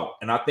Chenault.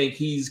 And I think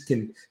he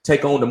can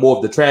take on the more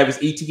of the Travis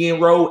Etienne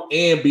role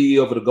and be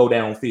able to go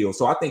downfield.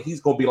 So I think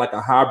he's going to be like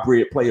a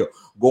hybrid player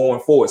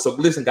going forward. So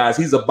listen, guys,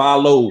 he's a buy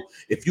low.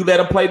 If you let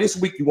him play this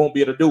week, you won't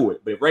be able to do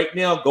it. But right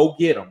now, go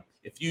get him.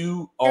 If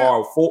you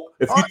are 3-1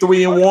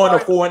 or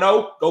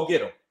 4-0, go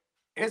get him.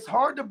 It's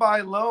hard to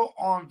buy low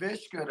on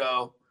Vishka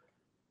though.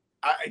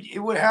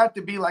 It would have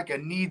to be like a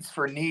needs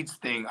for needs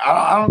thing.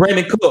 I don't.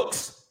 Brandon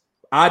Cooks.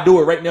 I do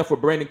it right now for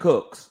Brandon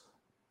Cooks.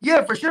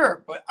 Yeah, for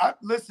sure. But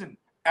listen,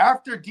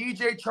 after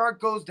DJ Chark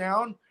goes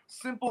down,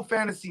 simple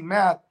fantasy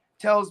math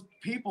tells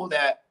people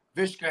that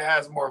Vishka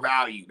has more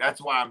value.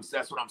 That's what I'm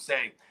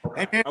saying.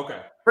 And then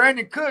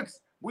Brandon Cooks,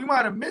 we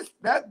might have missed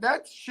that.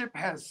 That ship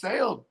has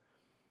sailed.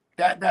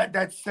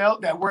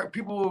 That where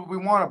people we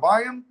want to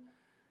buy him.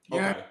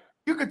 Yeah,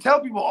 you could tell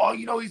people,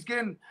 he's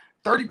getting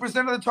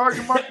 30% of the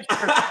target market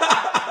share.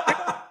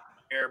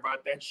 Care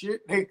about that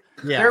shit. Because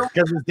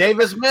it's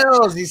Davis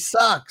Mills. He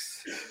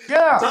sucks.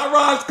 Yeah.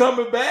 Tyrod's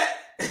coming back.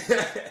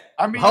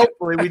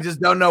 Hopefully, we just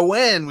don't know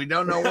when. We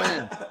don't know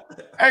when.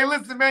 Hey,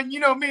 listen, man. You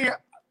know me.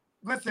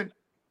 Listen,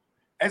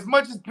 as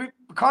much as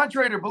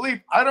contrary to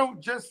belief, I don't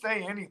just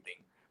say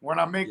anything when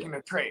I'm making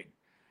a trade.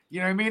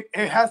 You know what I mean?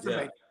 It has to make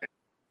sense.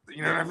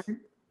 You know what I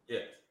mean? Yeah.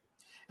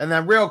 And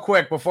then real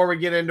quick, before we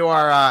get into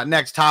our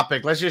next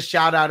topic, let's just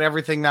shout out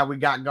everything that we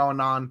got going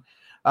on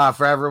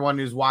for everyone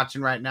who's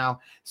watching right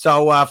now.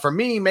 So for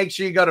me, make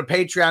sure you go to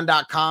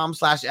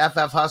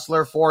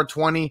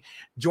patreon.com/FFHustler420.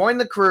 Join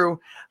the crew.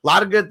 A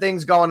lot of good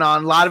things going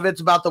on. A lot of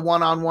it's about the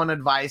one-on-one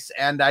advice.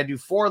 And I do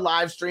 4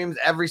 live streams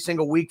every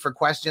single week for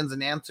questions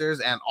and answers.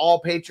 And all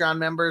Patreon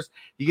members,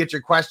 you get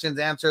your questions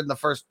answered in the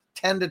first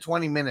 10 to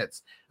 20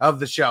 minutes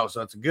of the show.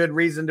 So it's a good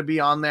reason to be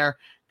on there.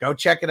 Go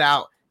check it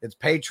out. It's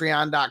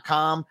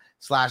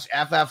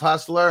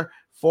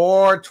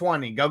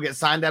patreon.com/FFHustler420. Go get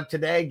signed up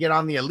today. Get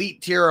on the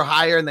elite tier or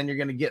higher, and then you're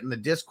going to get in the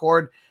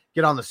Discord.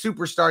 Get on the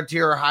superstar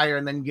tier or higher,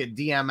 and then you get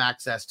DM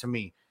access to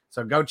me.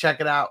 So go check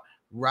it out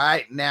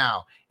right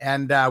now.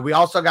 And we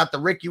also got the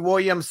Ricky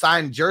Williams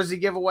signed jersey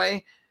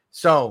giveaway.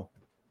 So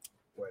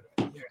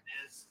here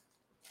it is.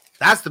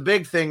 That's the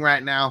big thing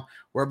right now.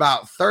 We're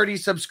about 30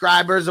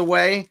 subscribers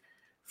away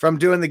from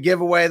doing the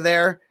giveaway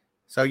there.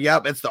 So,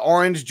 yep, it's the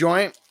orange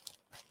joint.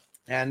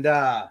 And,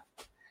 by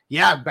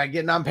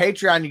getting on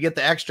Patreon, you get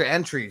the extra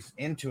entries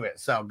into it.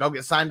 So go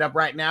get signed up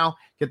right now.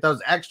 Get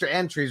those extra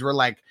entries. We're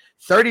like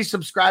 30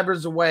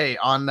 subscribers away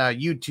on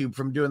YouTube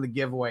from doing the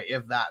giveaway,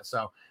 if that.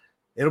 So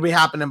it'll be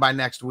happening by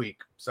next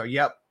week. So,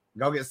 yep,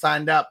 go get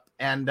signed up.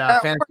 And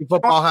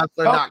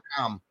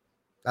fantasyfootballhustler.com.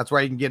 That's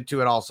where you can get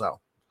to it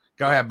also.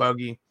 Go ahead,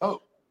 Bogey.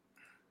 Oh,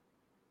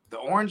 the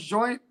orange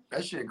joint?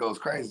 That shit goes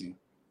crazy.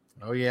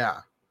 Oh,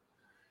 yeah.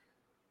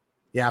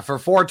 Yeah, for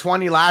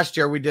 420 last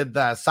year, we did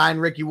the sign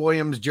Ricky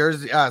Williams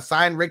jersey,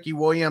 sign Ricky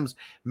Williams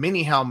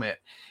mini helmet.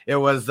 It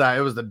was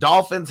the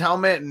Dolphins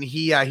helmet, and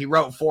he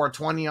wrote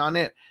 420 on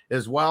it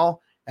as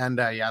well. And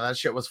that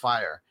shit was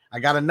fire. I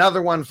got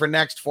another one for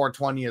next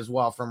 420 as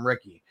well from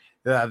Ricky.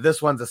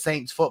 This one's a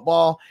Saints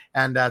football,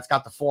 and it's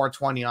got the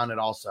 420 on it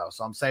also.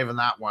 So I'm saving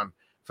that one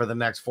for the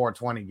next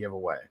 420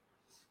 giveaway.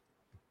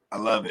 I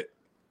love it.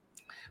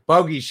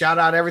 Bogey, shout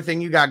out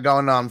everything you got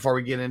going on before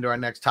we get into our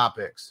next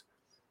topics.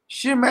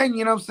 Shit, man,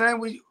 you know what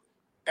I'm saying?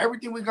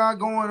 Everything we got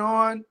going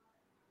on,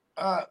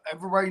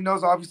 everybody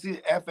knows, obviously,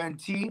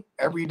 FNT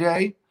every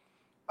day,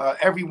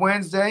 every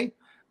Wednesday,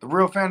 the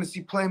Real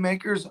Fantasy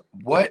Playmakers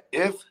What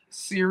If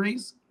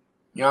series.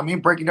 You know what I mean?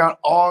 Breaking down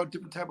all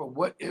different type of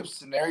what if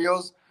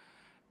scenarios.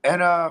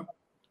 And,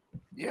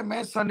 yeah,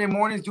 man, Sunday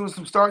mornings doing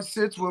some start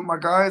sits with my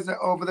guys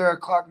over there at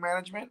Clock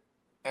Management.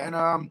 And,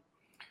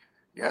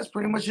 yeah, that's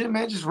pretty much it,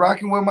 man. Just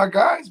rocking with my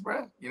guys,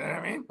 bro. You know what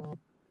I mean?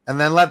 And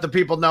then let the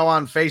people know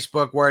on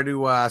Facebook where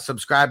to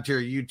subscribe to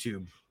your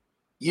YouTube.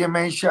 Yeah,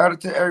 man. Shout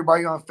out to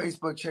everybody on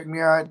Facebook. Check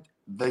me out,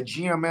 the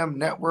GMM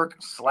Network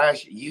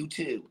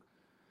 /YouTube.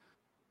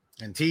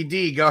 And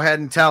TD, go ahead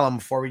and tell them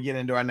before we get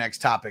into our next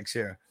topics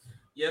here.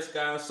 Yes,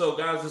 guys. So,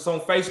 guys, it's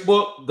on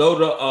Facebook. Go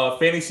to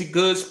Fantasy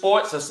Good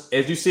Sports.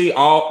 As you see,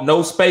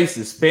 no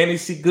spaces.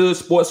 Fantasy Good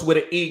Sports with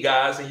an E,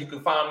 guys. And you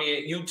can find me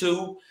at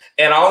YouTube.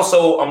 And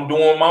also, I'm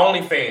doing my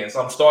OnlyFans.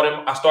 I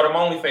started my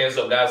OnlyFans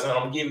up, guys, and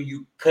I'm giving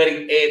you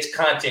cutting-edge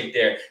content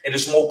there. And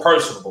it's more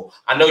personable.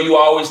 I know you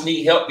always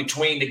need help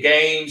between the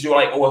games. You're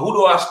like, oh, well, who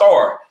do I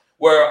start?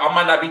 Where I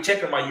might not be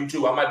checking my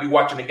YouTube. I might be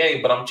watching the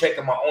game, but I'm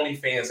checking my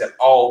OnlyFans at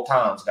all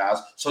times, guys.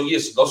 So,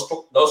 yes, go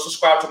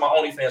subscribe to my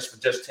OnlyFans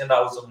for just $10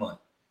 a month.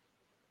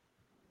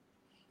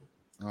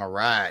 All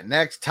right,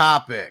 next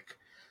topic.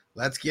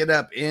 Let's get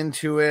up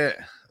into it.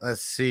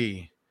 Let's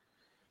see.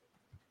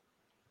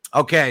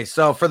 Okay,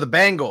 so for the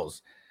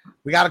Bengals,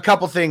 we got a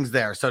couple things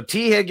there. So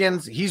T.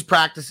 Higgins, he's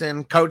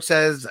practicing.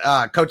 Coaches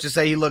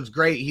say he looks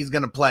great. He's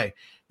going to play.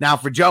 Now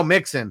for Joe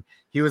Mixon,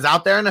 he was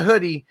out there in a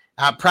hoodie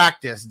at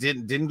practice.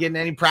 Didn't get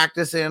any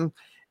practice in,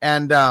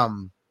 and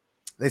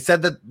they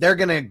said that they're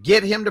going to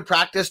get him to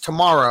practice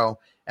tomorrow,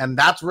 and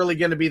that's really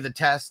going to be the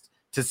test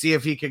to see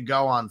if he could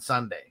go on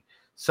Sunday.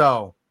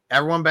 So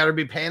everyone better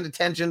be paying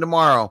attention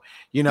tomorrow,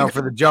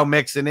 for the Joe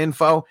Mixon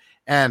info.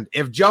 And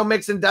if Joe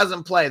Mixon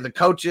doesn't play, the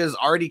coaches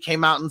already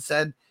came out and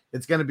said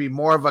it's going to be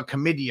more of a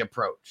committee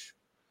approach.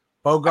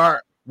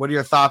 Bogart, what are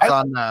your thoughts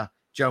on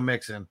Joe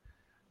Mixon?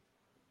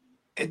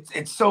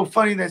 It's so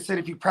funny they said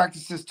if he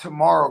practices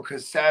tomorrow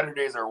because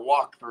Saturdays are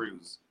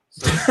walkthroughs.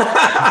 So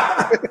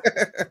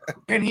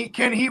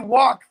can he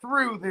walk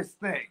through this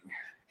thing?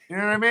 You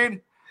know what I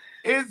mean?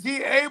 Is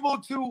he able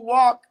to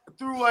walk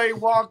through a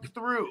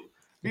walkthrough?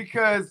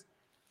 Because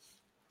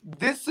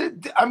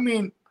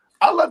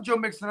I love Joe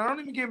Mixon. I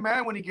don't even get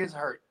mad when he gets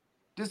hurt.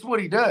 This is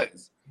what he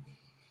does.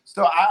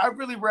 So I'd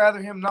really rather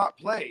him not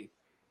play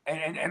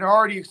and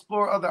already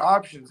explore other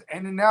options.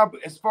 And then now,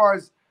 as far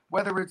as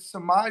whether it's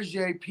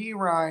Samaje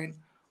Perine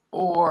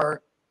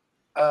or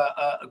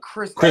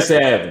Chris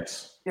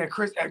Evans. Yeah,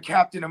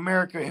 Captain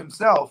America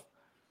himself,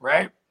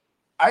 right?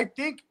 I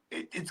think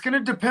it's going to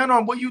depend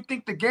on what you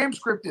think the game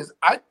script is.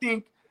 I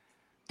think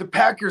the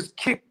Packers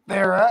kick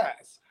their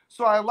ass.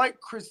 So I like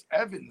Chris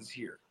Evans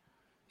here.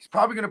 He's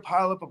probably going to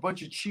pile up a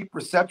bunch of cheap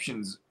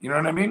receptions. You know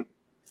what I mean?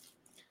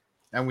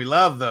 And we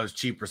love those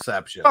cheap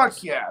receptions.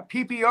 Fuck yeah.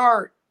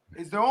 PPR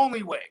is the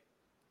only way.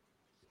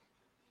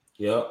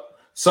 Yep.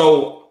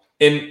 So,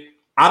 and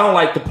I don't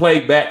like to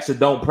play backs that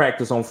don't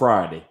practice on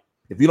Friday.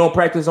 If you don't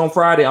practice on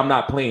Friday, I'm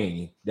not playing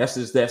you. That's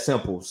just that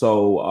simple.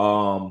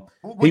 So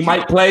he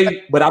might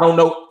play, but I don't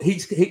know. He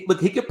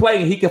can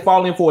play and he can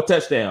fall in for a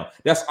touchdown.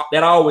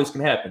 That always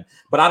can happen.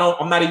 But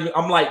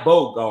I'm like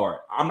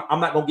Bogart. I'm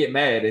not gonna get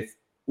mad if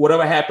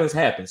whatever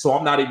happens. So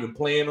I'm not even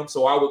playing him.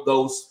 So I would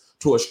go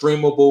to a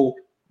streamable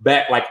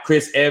back like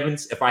Chris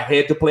Evans if I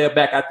had to play a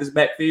back out this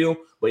backfield.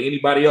 But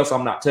anybody else,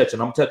 I'm not touching.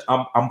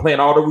 I'm playing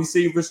all the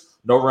receivers,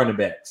 no running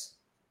backs.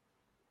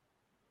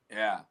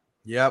 Yeah.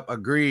 Yep,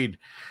 agreed.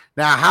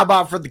 Now, how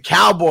about for the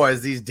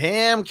Cowboys, these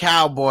damn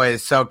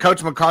Cowboys? So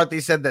Coach McCarthy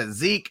said that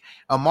Zeke,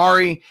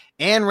 Amari,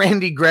 and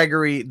Randy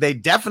Gregory, they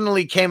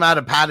definitely came out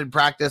of padded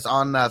practice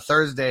on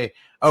Thursday.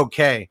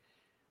 Okay.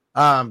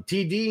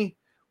 TD,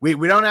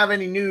 we don't have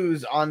any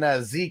news on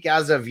Zeke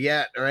as of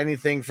yet or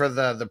anything for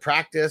the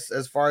practice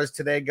as far as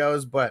today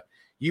goes, but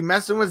you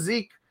messing with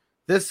Zeke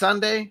this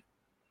Sunday?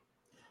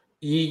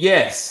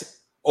 Yes,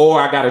 or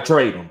I got to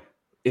trade him.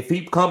 If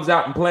he comes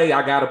out and play,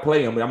 I gotta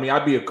play him. I mean,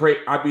 I'd be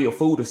a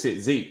fool to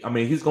sit Zeke. I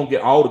mean, he's gonna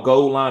get all the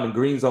goal line and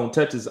green zone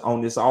touches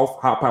on this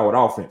high-powered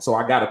offense, so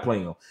I gotta play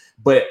him.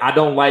 But I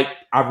don't like.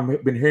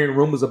 I've been hearing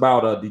rumors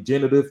about a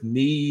degenerative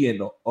knee,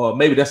 and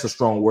maybe that's a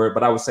strong word,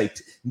 but I would say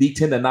knee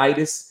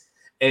tendonitis.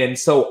 And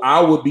so I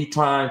would be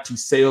trying to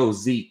sell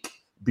Zeke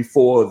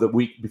before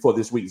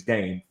this week's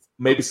game.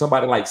 Maybe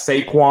somebody like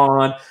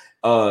Saquon,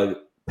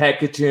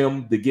 package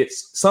him to get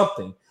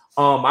something.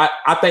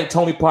 I think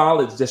Tony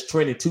Pollard is just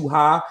trending too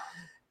high.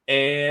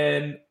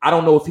 And I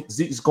don't know if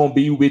Zeke's going to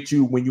be with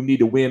you when you need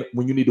to win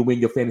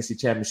your fantasy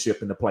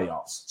championship in the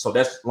playoffs. So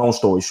that's long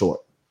story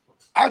short.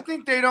 I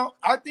think they don't.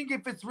 I think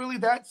if it's really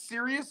that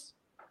serious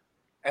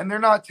and they're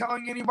not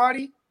telling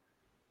anybody,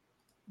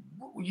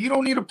 you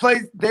don't need to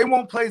play. They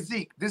won't play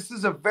Zeke. This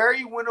is a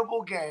very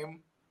winnable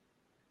game.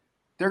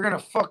 They're going to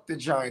fuck the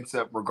Giants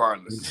up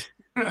regardless.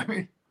 You know what I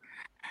mean?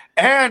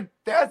 And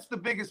that's the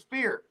biggest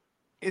fear,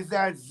 is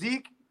that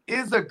Zeke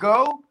is a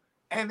go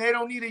and they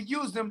don't need to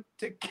use him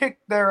to kick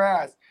their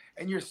ass.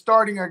 And you're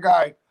starting a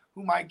guy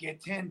who might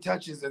get 10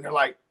 touches and they're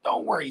like,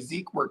 don't worry,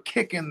 Zeke, we're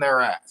kicking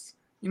their ass.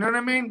 You know what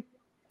I mean?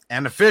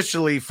 And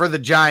officially for the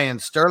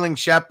Giants, Sterling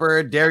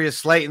Shepard, Darius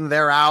Slayton,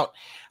 they're out.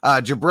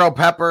 Jabril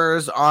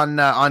Peppers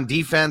on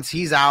defense,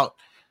 he's out.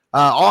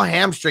 All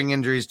hamstring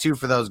injuries too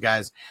for those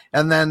guys.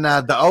 And then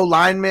the O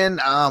lineman,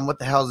 what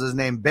the hell's his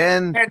name?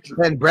 Ben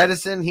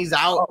Bredesen, he's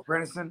out. Oh,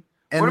 Bredesen.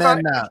 And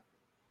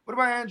what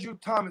about Andrew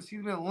Thomas?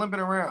 He's been limping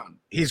around.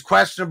 He's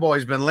questionable.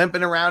 He's been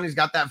limping around. He's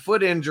got that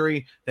foot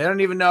injury. They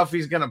don't even know if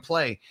he's going to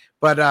play.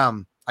 But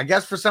I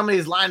guess for some of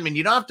these linemen,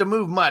 you don't have to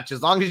move much.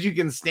 As long as you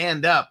can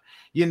stand up,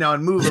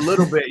 and move a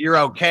little bit, you're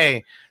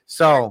okay.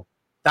 So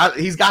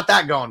he's got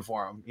that going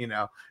for him,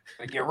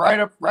 They get right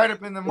up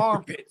in the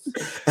armpits.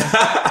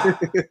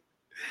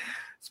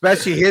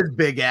 Especially his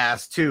big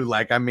ass too.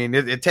 Like,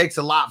 it takes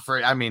a lot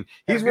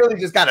he's really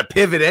just got to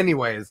pivot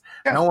anyways.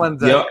 No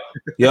one's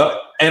Yep.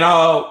 And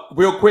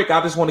real quick,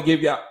 I just want to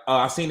give you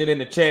I seen it in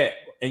the chat.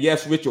 And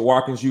yes, Richard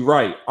Watkins, you're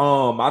right.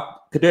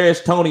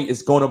 Kadarius Toney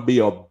is gonna be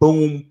a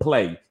boom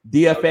play.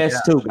 DFS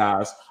too,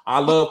 guys. I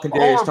love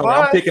Kadarius Toney.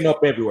 I'm picking up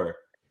everywhere.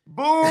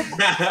 Boom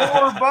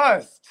or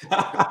bust.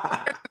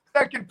 The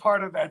second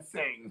part of that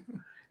saying.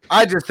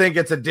 I just think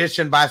it's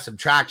addition by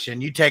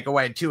subtraction. You take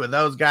away two of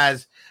those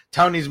guys,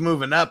 Tony's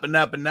moving up and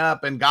up and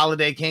up, and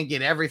Golladay can't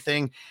get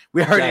everything.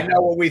 We already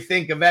know what we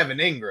think of Evan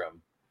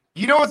Ingram.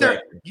 You know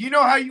what you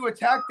know how you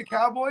attack the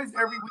Cowboys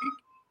every week?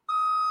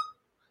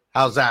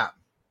 How's that?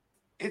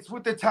 It's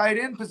with the tight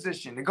end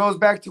position. It goes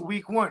back to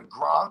week 1,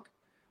 Gronk.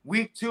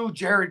 Week 2,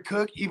 Jared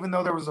Cook, even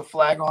though there was a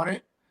flag on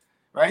it.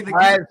 Right? All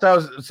right,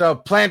 so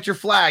plant your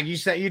flag.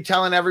 You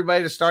telling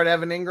everybody to start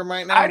Evan Ingram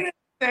right now? I didn't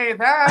say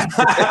that.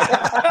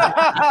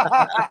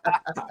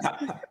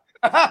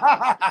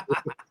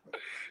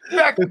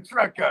 Back the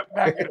truck up.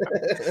 Back it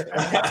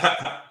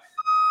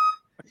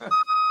up.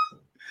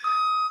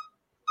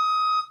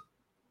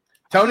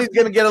 Tony's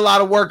going to get a lot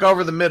of work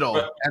over the middle.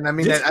 And I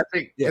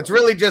think it's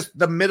really just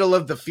the middle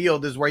of the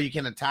field is where you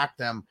can attack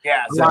them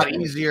a lot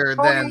easier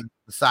than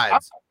the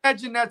sides. I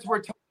imagine that's where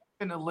Tony's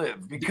going to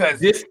live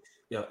because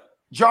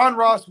John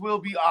Ross will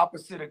be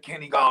opposite of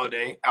Kenny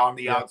Golladay on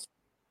the outside.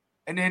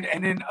 And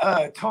then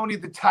Tony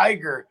the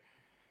Tiger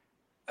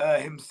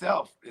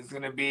himself is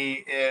going to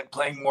be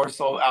playing more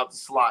so out the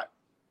slot.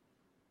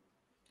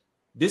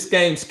 This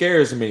game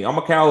scares me. I'm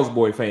a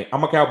Cowboy fan.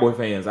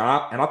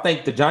 And I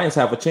think the Giants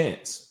have a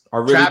chance. I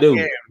really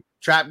do.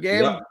 Trap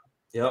game?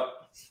 Yep.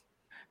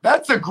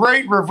 That's a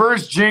great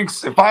reverse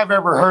jinx if I've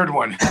ever heard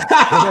one.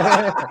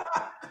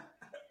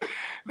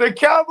 The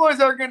Cowboys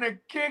are going to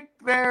kick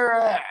their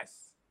ass.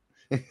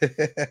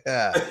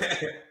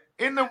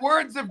 In the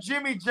words of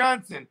Jimmy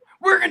Johnson,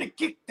 we're going to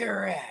kick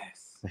their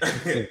ass.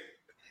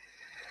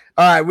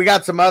 All right, we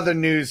got some other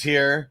news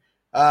here.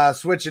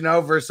 Switching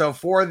over. So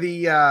for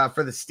the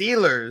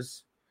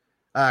Steelers,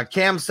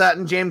 Cam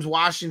Sutton, James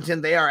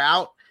Washington, they are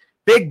out.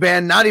 Big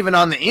Ben, not even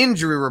on the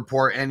injury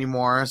report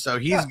anymore, so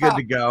he's good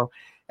to go,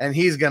 and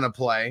he's going to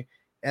play.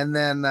 And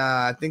then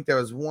I think there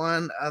was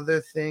one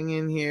other thing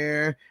in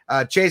here.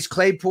 Chase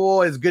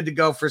Claypool is good to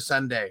go for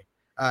Sunday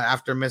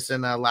after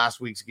missing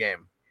last week's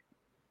game.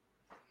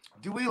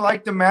 Do we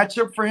like the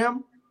matchup for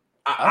him?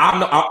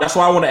 That's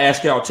why I want to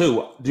ask y'all,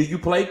 too. Do you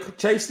play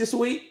Chase this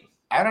week?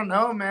 I don't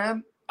know,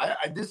 man.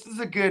 This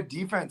is a good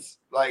defense.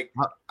 Like,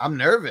 I'm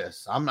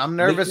nervous. I'm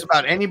nervous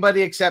about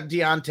anybody except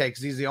Deontay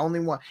because he's the only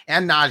one,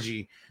 and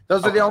Najee.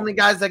 Those are the only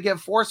guys that get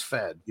force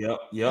fed. Yep.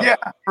 Yeah,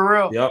 for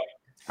real. Yep.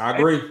 I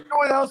agree. And you know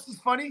what else is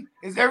funny?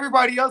 Is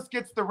everybody else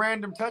gets the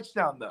random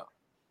touchdown, though.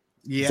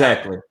 Yeah.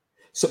 Exactly.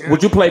 So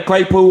would you play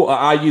Claypool or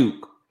Ayuk?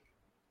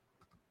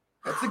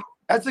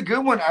 That's a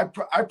good one.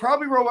 I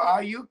probably roll with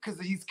Ayuk because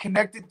he's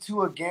connected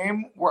to a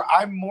game where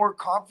I'm more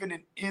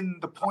confident in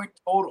the point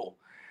total.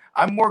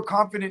 I'm more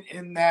confident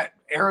in that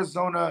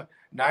Arizona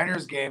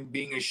Niners game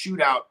being a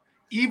shootout,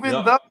 even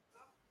though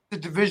the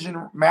division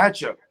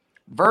matchup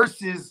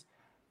versus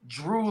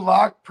Drew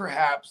Lock,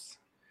 perhaps,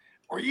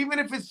 or even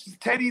if it's just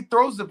Teddy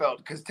Roosevelt,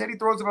 because Teddy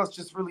Roosevelt's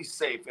just really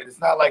safe, and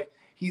it's not like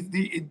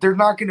they're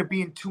not going to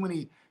be in too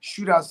many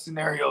shootout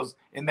scenarios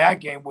in that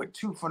game with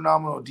two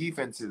phenomenal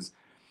defenses.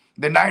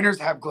 The Niners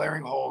have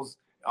glaring holes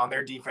on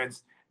their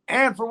defense,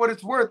 and for what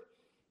it's worth,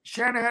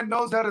 Shanahan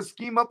knows how to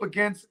scheme up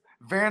against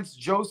Vance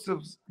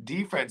Joseph's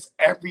defense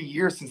every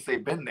year since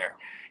they've been there.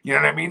 You know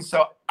what I mean?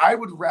 So I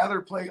would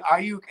rather play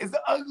Ayuk, as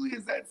ugly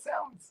as that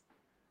sounds.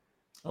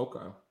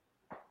 Okay.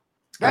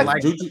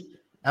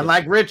 And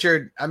like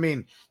Richard, I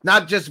mean,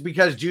 not just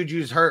because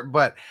Juju's hurt,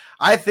 but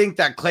I think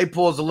that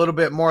Claypool is a little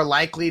bit more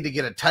likely to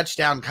get a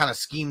touchdown kind of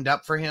schemed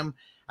up for him.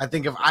 I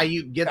think if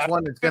Ayuk gets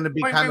one, it's going to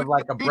be kind of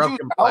like a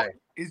broken play.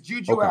 Is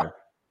Juju out?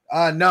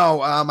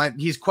 No,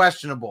 he's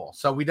questionable,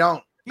 so we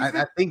don't.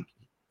 I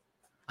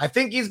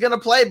think he's going to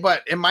play,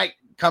 but it might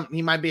come.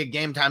 He might be a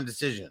game time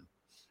decision.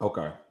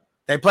 Okay.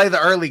 They play the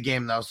early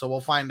game though, so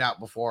we'll find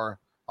out before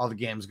all the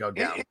games go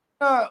down.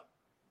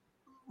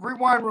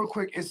 Rewind real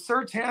quick. Is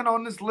Surtain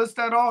on this list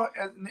at all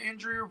in the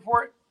injury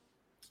report?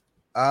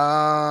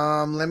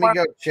 Let me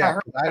go check.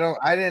 I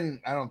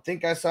don't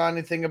think I saw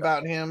anything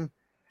about him.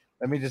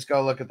 Let me just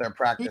go look at their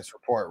practice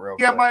report real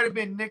quick. Yeah, might have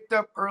been nicked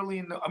up early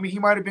in the. I mean, he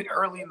might have been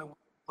early in the week,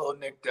 a little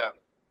nicked up.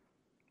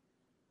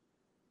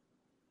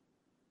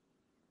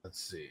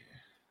 Let's see.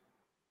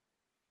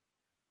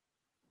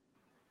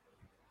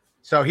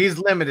 So he's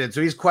limited.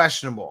 So he's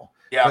questionable.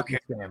 Yeah. Okay.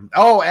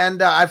 Oh,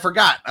 and I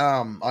forgot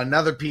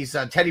another piece.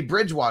 Teddy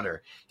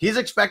Bridgewater. He's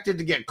expected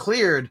to get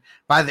cleared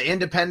by the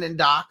independent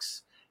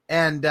docs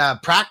and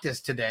practice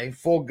today,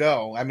 full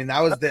go. I mean, that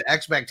was the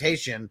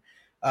expectation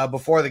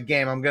before the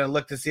game. I'm going to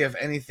look to see if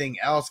anything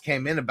else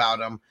came in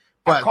about him.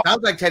 But it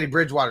sounds like Teddy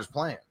Bridgewater's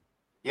playing.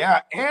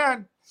 Yeah,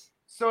 and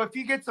so if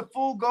he gets a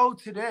full go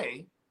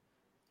today,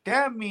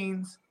 that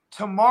means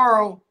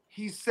tomorrow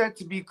he's set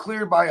to be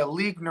cleared by a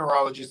league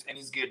neurologist and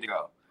he's good to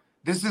go.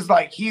 This is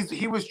like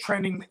he was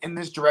trending in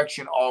this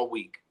direction all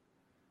week.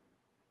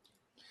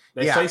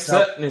 They say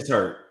Sutton is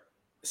hurt.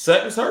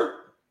 Sutton's hurt?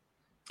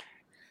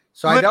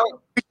 So I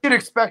don't. We should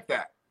expect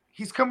that.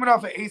 He's coming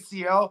off an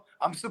ACL.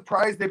 I'm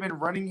surprised they've been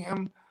running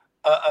him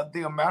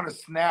the amount of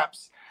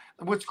snaps.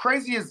 What's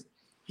crazy is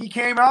he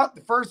came out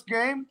the first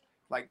game,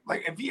 like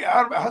if he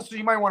out of hustle,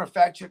 you might want to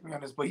fact check me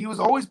on this, but he was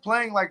always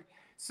playing like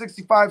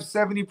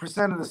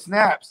 65-70% of the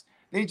snaps.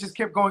 They just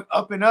kept going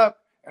up and up.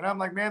 And I'm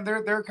like, man,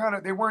 they're kind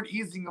of, they weren't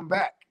easing him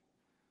back.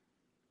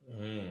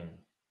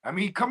 I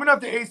mean, coming up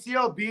the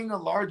ACL, being a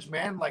large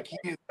man like he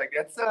is, like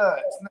it's not.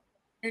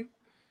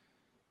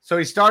 So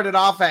he started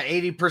off at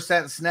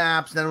 80%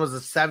 snaps, then it was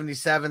a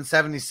 77,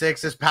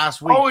 76 this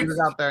past week. He was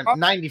out there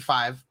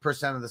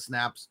 95% of the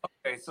snaps.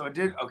 Okay, so it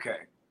did. Okay.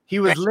 He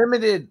was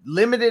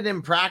limited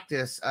in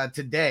practice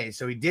today.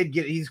 So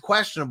he's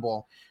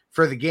questionable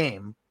for the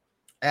game.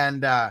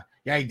 And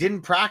he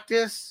didn't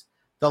practice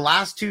the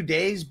last 2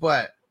 days,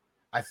 but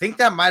I think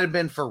that might have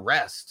been for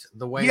rest.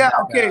 The way,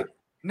 okay.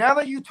 Now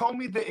that you told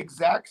me the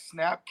exact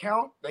snap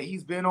count that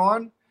he's been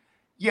on,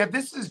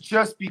 this is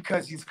just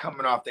because he's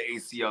coming off the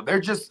ACL.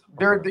 They're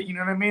you know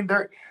what I mean?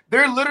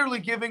 They're literally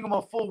giving him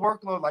a full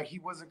workload like he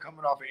wasn't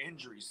coming off an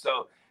injury.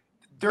 So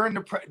during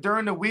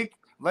the week,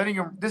 letting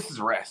him. This is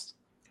rest.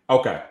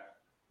 Okay.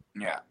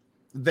 Yeah.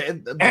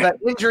 The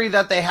injury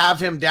that they have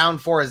him down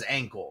for is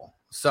ankle.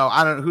 So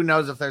I don't. Who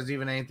knows if there's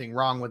even anything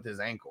wrong with his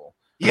ankle?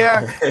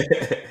 Yeah.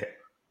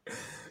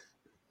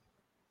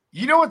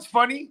 You know what's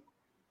funny?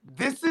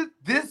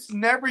 This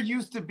never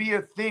used to be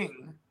a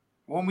thing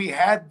when we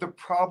had the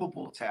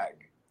probable tag.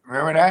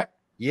 Remember that?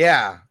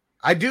 Yeah.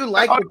 I do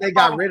like that they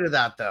got rid of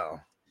that though.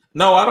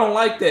 No, I don't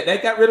like that. They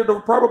got rid of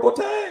the probable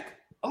tag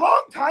a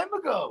long time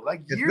ago.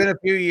 Like it's been a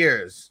few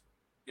years.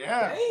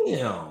 Yeah.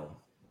 Damn.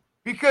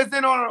 Because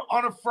then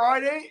on a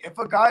Friday,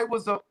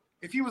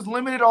 if he was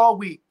limited all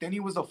week, then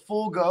he was a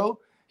full go,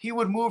 he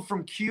would move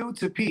from Q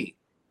to P.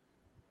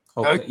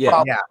 Okay.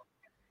 Yeah.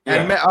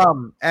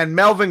 And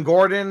Melvin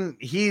Gordon,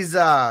 he's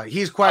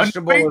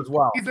questionable as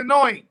well. He's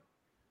annoying.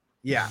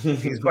 Yeah,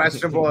 he's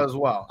questionable as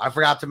well. I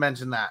forgot to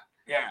mention that.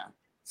 Yeah.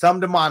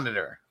 Something to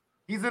monitor.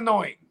 He's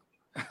annoying.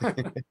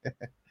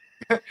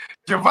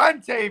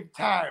 Javante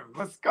time.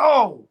 Let's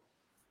go.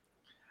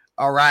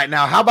 All right.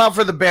 Now, how about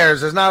for the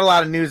Bears? There's not a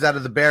lot of news out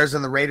of the Bears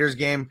and the Raiders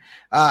game.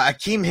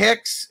 Akeem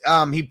Hicks,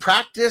 he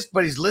practiced,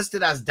 but he's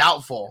listed as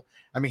doubtful.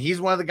 I mean,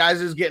 he's one of the guys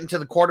who's getting to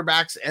the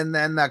quarterbacks. And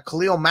then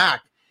Khalil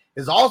Mack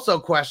is also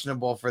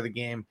questionable for the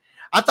game.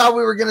 I thought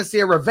we were going to see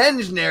a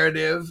revenge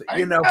narrative,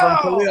 from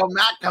Khalil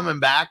Mack coming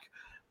back,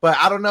 but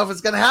I don't know if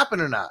it's going to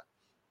happen or not.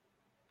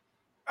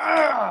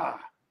 I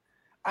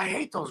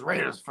hate those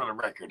Raiders for the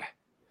record.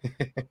 You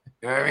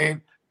know what I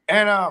mean?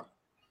 And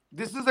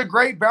this is a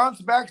great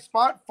bounce back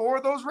spot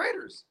for those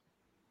Raiders.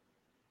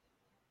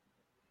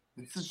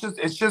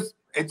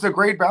 It's a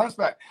great bounce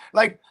back.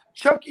 Like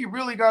Chucky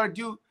really got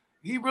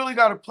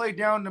to play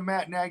down to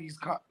Matt Nagy's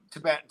to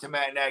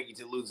Matt Nagy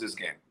to lose this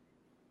game.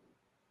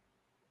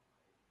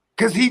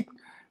 Because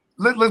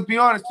let's be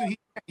honest too,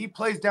 he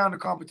plays down the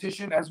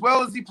competition as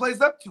well as he plays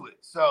up to it.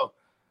 So,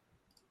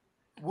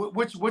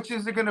 which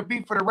is it going to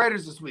be for the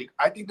Raiders this week?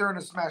 I think they're in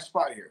a smash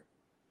spot here.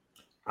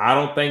 I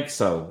don't think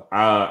so.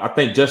 I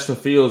think Justin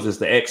Fields is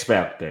the X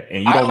factor,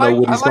 and you don't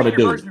know what he's going to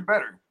do. I like your version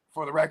better,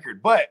 for the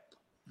record. But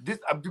this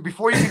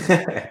before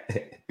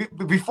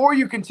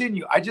you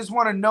continue, I just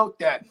want to note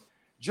that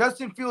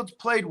Justin Fields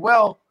played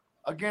well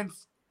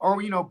against,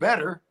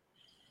 better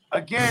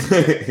against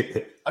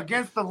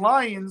the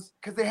Lions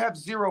because they have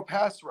zero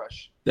pass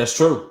rush. That's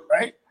true,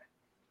 right?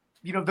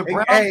 The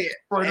Browns.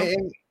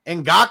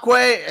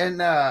 Ngakoue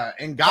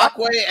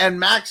and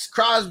Max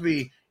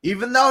Crosby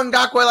even though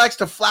Ngakoue likes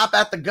to flap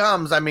at the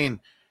gums, I mean,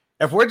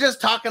 if we're just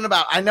talking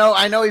about, I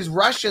know he's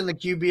rushing the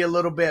QB a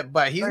little bit,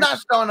 but he's not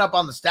showing up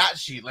on the stat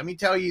sheet. Let me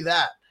tell you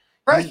that.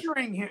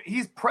 Pressuring him,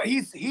 he's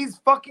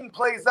fucking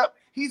plays up.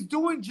 He's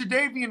doing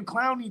Jadeveon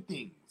Clowney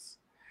things,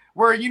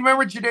 where you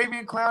remember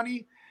Jadeveon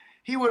Clowney,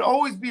 he would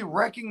always be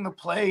wrecking the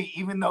play,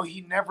 even though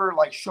he never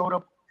like showed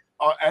up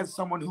as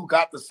someone who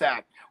got the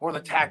sack or the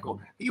tackle.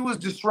 He was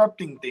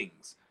disrupting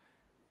things.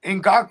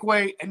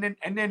 Ngakoue,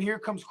 and then here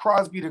comes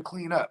Crosby to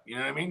clean up. You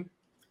know what I mean?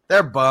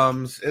 They're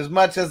bums. As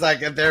much as like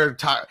they're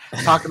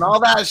talking all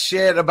that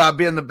shit about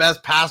being the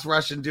best pass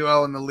rushing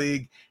duo in the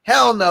league,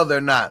 hell no,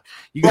 they're not.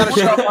 You got to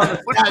show up on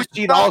the stat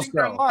sheet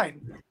also.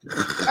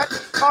 At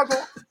Chicago,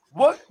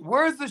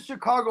 where's the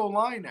Chicago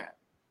line at?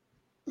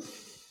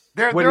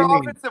 Their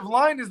offensive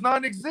line is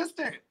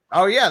non-existent.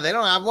 Oh yeah, they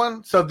don't have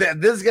one. So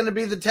this is going to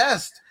be the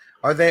test.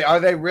 Are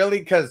they really?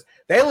 Because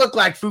they look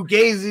like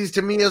fugazis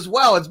to me as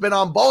well. It's been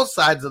on both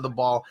sides of the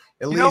ball.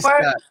 At least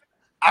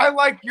I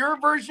like your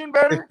version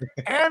better,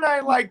 and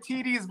I like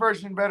TD's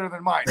version better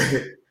than mine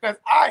because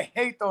I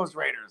hate those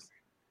Raiders.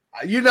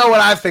 You know what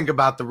I think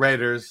about the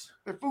Raiders?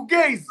 They're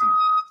fugazi.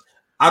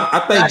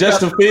 I think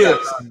Justin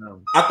Fields.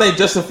 I think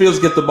Justin Fields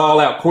get the ball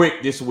out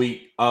quick this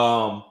week,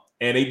 and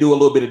they do a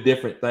little bit of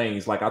different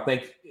things. Like I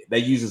think they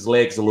use his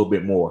legs a little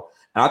bit more.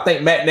 And I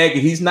think Matt Nagy,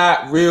 he's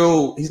not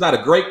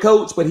a great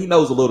coach, but he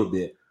knows a little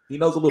bit. He's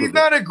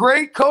not a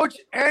great coach,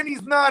 and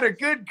he's not a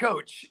good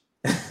coach.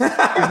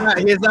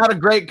 he's not a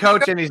great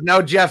coach, and he's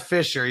no Jeff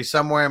Fisher. He's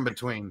somewhere in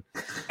between.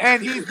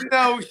 And he's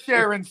no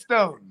Sharon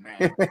Stone,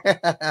 man.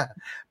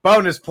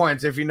 Bonus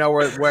points if you know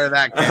where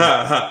that came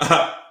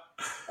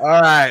from.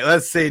 All right,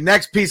 let's see.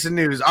 Next piece of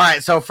news. All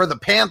right, so for the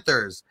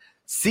Panthers,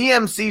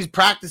 CMC's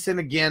practicing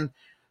again.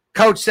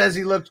 Coach says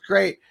he looks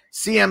great.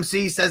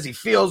 CMC says he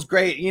feels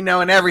great,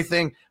 and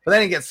everything. But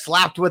then he gets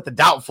slapped with the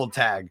doubtful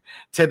tag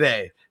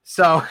today.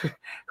 So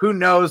who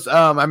knows?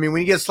 When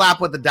you get slapped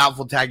with the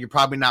doubtful tag, you're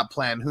probably not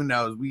playing. Who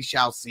knows? We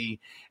shall see.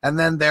 And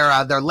then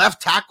their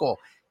left tackle,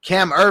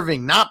 Cam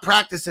Irving, not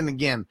practicing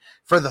again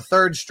for the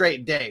third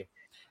straight day.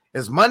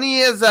 As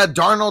money as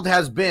Darnold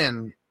has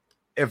been,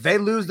 if they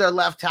lose their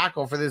left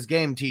tackle for this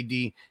game,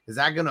 TD, is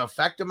that going to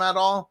affect them at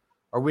all?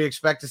 Or we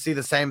expect to see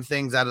the same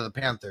things out of the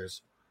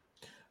Panthers?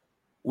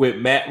 With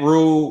Matt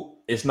Rule,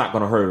 it's not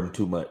going to hurt him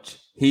too much.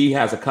 He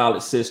has a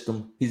college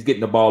system. He's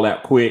getting the ball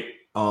out quick.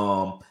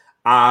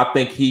 I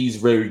think he's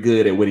very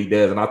good at what he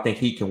does, and I think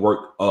he can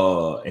work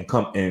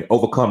and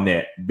overcome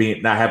that,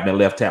 not having a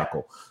left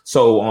tackle.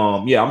 So,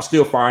 I'm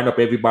still firing up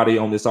everybody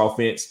on this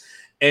offense.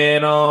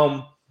 And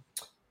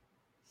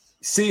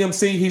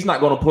CMC, he's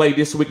not going to play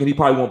this week, and he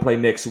probably won't play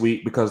next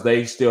week because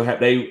they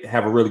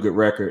have a really good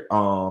record.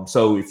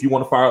 So if you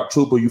want to fire up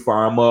Trooper, you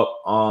fire him up.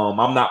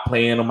 I'm not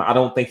playing him. I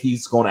don't think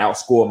he's going to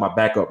outscore my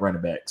backup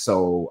running back.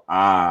 So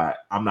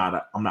I'm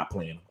not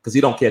playing him because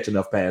he don't catch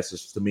enough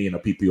passes to me in a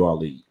PPR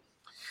league.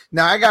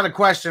 Now I got a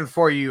question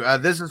for you.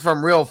 This is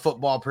from real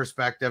football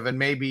perspective, and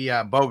maybe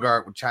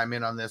Bogart will chime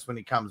in on this when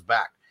he comes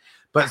back.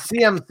 But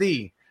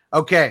CMC,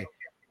 okay,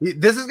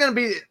 this is going to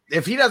be,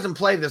 if he doesn't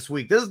play this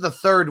week, this is the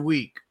third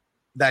week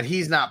that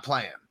he's not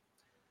playing.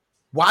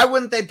 Why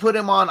wouldn't they put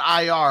him on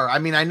IR? I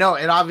mean, I know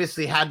it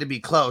obviously had to be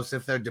close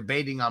if they're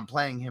debating on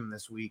playing him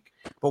this week,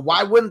 but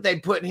why wouldn't they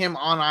put him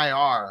on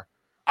IR?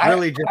 I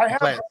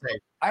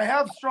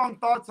have strong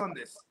thoughts on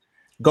this.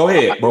 Go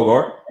ahead,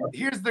 Bogart.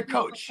 Here's the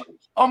coach.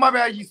 Oh, my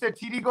bad. You said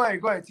TD. Go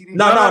ahead, TD.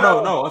 No.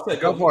 I said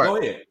go for it. Go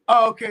ahead.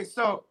 Oh, okay.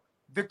 So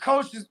the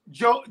coach is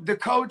Ja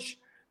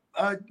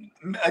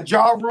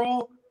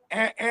Rule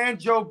and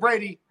Joe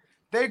Brady.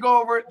 They go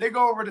over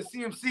to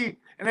CMC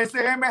and they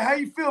say, "Hey man, how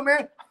you feel,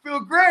 man? I feel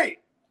great.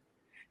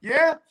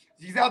 Yeah,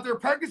 he's out there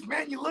practice,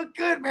 man. You look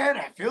good, man.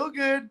 I feel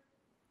good,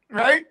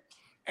 right?"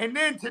 And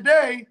then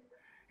today,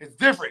 it's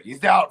different. He's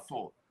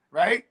doubtful,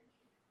 right?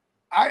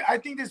 I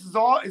think this is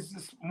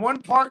just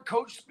one part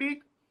coach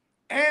speak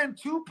and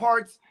two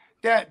parts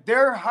that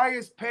their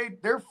highest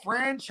paid, their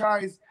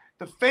franchise,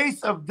 the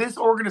face of this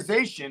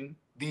organization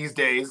these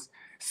days,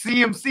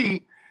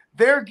 CMC,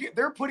 they're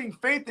putting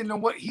faith into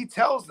what he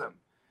tells them.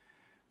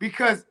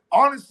 Because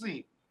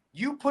honestly,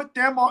 you put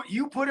him on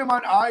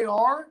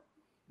IR,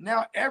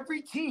 now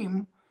every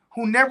team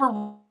who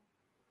never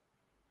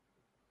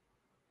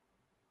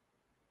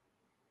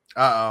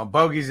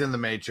Bogey's in the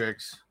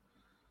Matrix.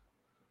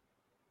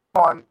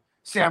 On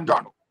Sam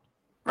Darnold,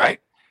 right?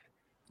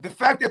 The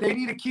fact that they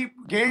need to keep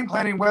game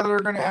planning whether they're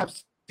going to have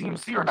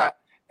CMC or not.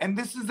 And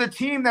this is a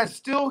team that's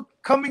still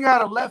coming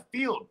out of left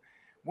field.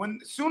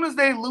 As soon as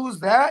they lose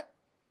that,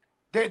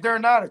 they're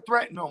not a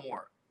threat no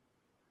more.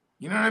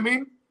 You know what I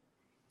mean?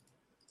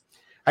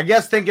 I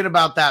guess thinking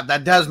about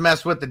that does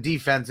mess with the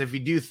defense. If you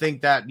do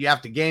think that you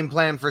have to game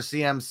plan for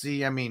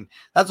CMC, I mean,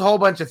 that's a whole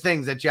bunch of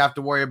things that you have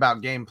to worry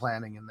about game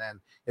planning. And then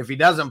if he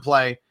doesn't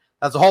play,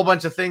 that's a whole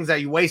bunch of things that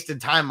you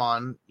wasted time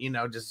on,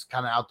 just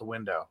kind of out the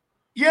window.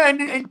 Yeah,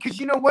 and because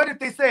you know what? If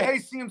they say, hey,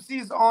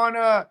 CMC's on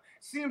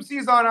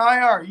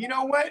IR, you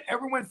know what?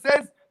 Everyone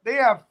says they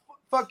have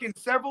fucking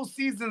several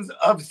seasons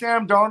of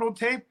Sam Darnold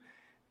tape.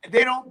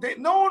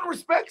 No one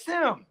respects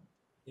him.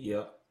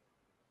 Yeah.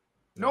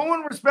 No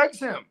one respects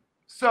him.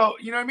 So,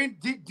 you know what I mean?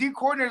 D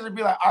coordinators would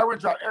be like, I would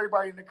drop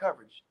everybody in the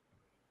coverage.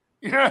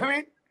 You know what I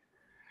mean?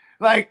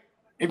 Like,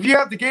 if you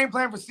have the game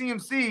plan for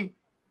CMC,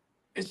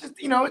 it's just,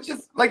 it's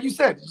just like you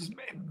said, just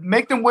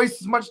make them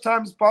waste as much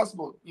time as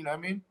possible. You know what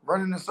I mean?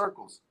 Running in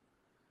circles.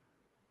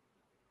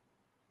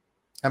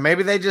 And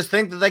maybe they just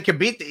think that they could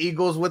beat the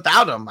Eagles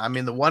without him. I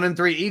mean, the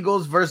 1-3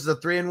 Eagles versus the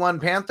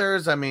 3-1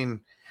 Panthers. I mean,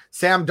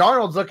 Sam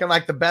Darnold's looking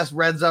like the best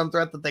red zone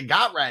threat that they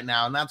got right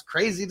now, and that's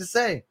crazy to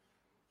say.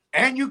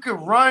 And you could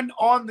run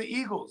on the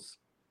Eagles.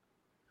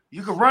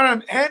 You could run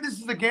on, and this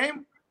is the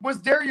game. What's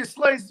Darius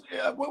Slay's?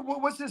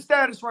 What's his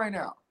status right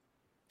now?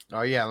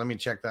 Oh yeah, let me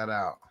check that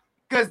out.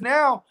 Because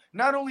now,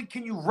 not only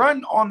can you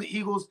run on the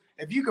Eagles,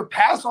 if you could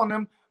pass on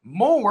them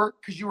more,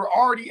 because you were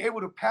already able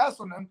to pass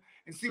on them,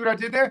 and see what I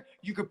did there?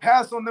 You could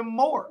pass on them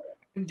more,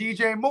 and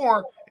DJ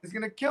Moore is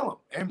gonna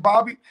kill him.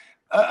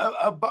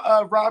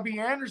 And Robbie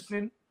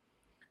Anderson,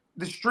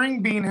 the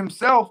string bean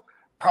himself,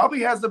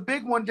 probably has a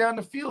big one down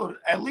the field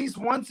at least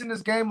once in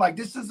this game. Like,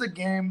 this is a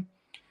game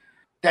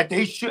that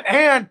they should.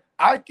 And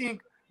I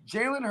think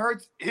Jalen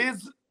Hurts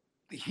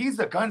he's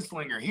a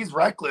gunslinger. He's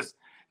reckless.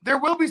 There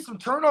will be some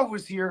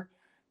turnovers here.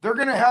 They're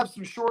going to have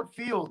some short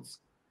fields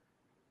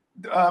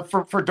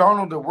for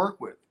Darnold to work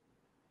with.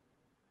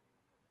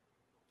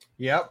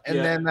 Yep. And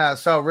then,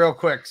 so real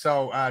quick.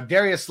 So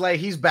Darius Slay,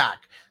 he's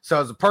back. So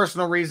it's a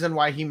personal reason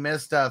why he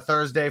missed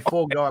Thursday,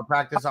 full go at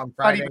practice on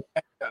Friday.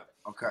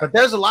 Okay. But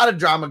there's a lot of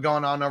drama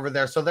going on over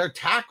there. So their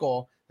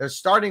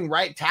starting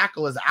right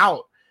tackle is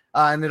out.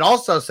 And it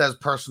also says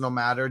personal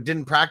matter.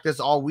 Didn't practice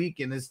all week,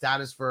 and his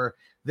status for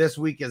this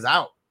week is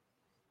out.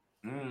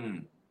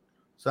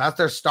 So that's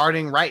their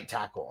starting right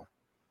tackle.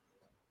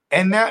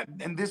 And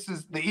this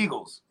is the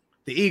Eagles.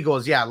 The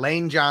Eagles, yeah.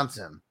 Lane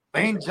Johnson.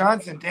 Lane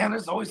Johnson, damn,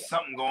 there's always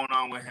something going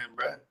on with him,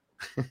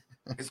 bro.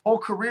 His whole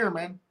career,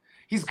 man.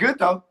 He's good,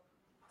 though.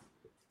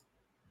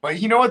 But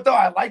you know what, though?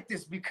 I like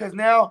this because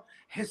now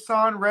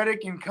Hassan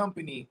Reddick and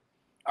company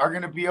are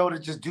going to be able to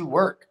just do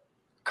work.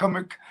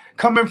 Coming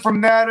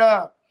from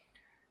that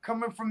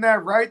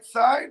right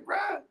side, bro.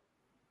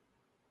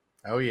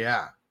 Oh,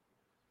 yeah.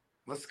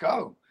 Let's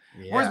go.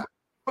 Yeah.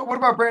 But what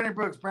about Brandon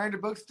Brooks? Brandon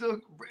Brooks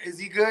is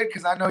he good?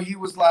 Because I know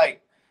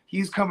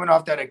he's coming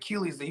off that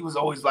Achilles that he was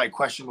always like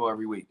questionable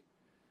every week.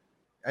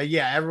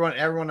 Yeah,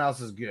 everyone else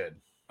is good.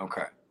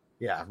 Okay.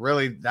 Yeah,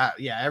 really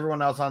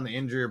everyone else on the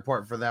injury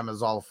report for them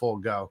is all full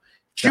go.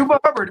 Chuba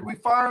Hubbard, are we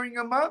firing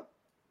him up?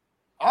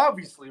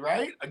 Obviously,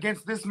 right?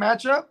 Against this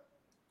matchup?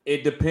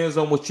 It depends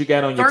on what you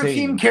got on your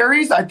team. 13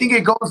 carries, I think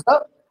it goes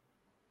up.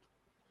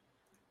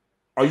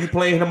 Are you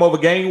playing him over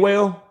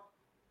Gainwell?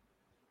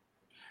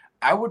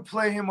 I would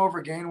play him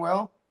over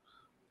Gainwell.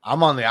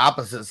 I'm on the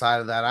opposite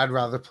side of that. I'd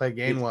rather play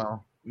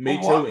Gainwell.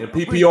 Me too. In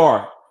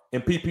PPR.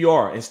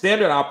 In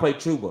standard, I'll play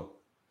Chuba.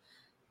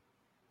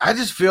 I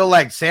just feel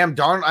like Sam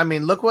Darnold. I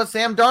mean, look what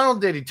Sam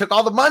Darnold did. He took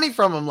all the money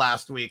from him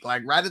last week,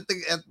 like right at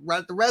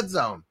the red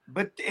zone.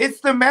 But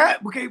it's the match.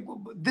 Okay,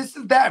 this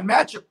is that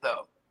matchup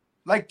though.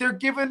 Like they're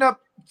giving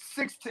up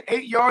 6 to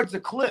 8 yards a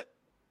clip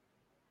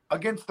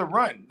against the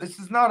run. This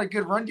is not a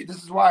good run.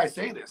 This is why I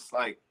say this.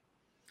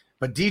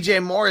 But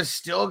DJ Moore is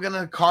still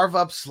gonna carve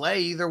up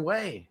Slay either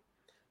way.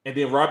 And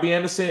then Robbie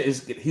Anderson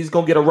he's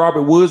gonna get a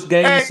Robert Woods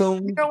game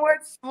soon. You know what?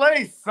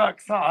 Slay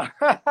sucks, huh?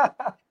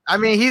 I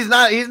mean, he's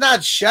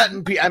not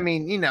shutting. I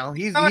mean,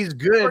 he's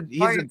good.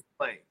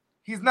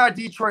 He's not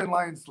Detroit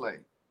Lions Slay.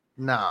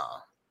 No,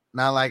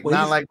 not like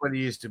what he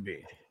used to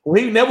be.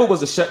 Well, he never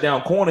was a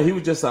shutdown corner. He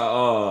was just a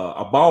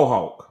ball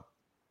hawk.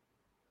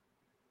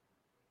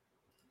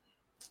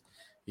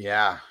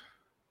 Yeah,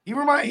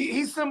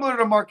 he's similar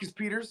to Marcus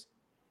Peters.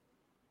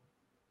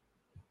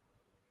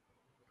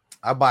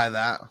 I'll buy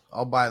that.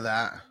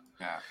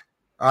 Yeah.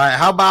 All right.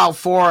 How about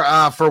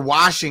for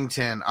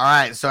Washington? All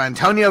right. So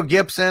Antonio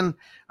Gibson,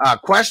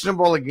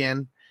 questionable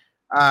again,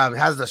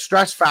 has the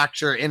stress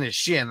fracture in his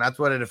shin. That's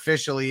what it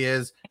officially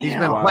is. He's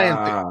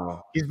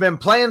been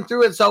playing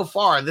through it so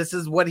far. This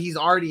is what he's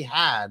already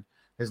had.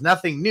 There's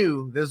nothing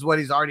new. This is what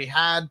he's already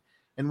had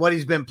and what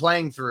he's been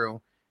playing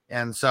through.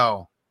 And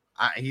so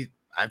I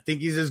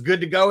think he's as good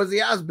to go as he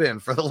has been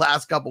for the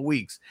last couple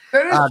weeks.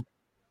 Go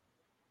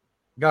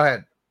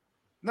ahead.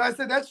 No, I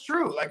said that's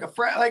true.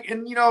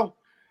 And you know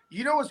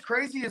what's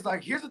crazy is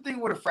here's the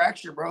thing with a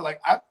fracture, bro.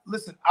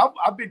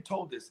 I've been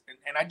told this,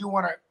 and I do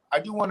want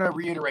to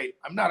reiterate.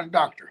 I'm not a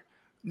doctor,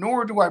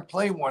 nor do I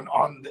play one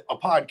on a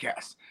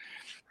podcast.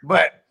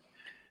 But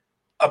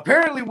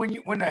apparently,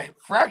 when a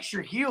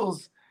fracture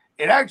heals,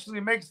 it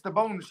actually makes the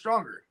bone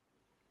stronger,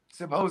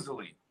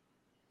 supposedly.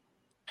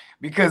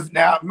 Because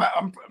now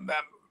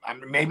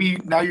maybe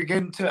now you're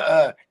getting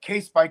to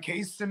case by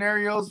case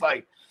scenarios,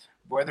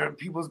 whether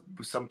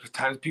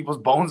sometimes people's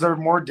bones are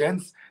more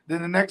dense than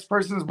the next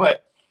person's,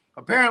 but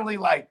apparently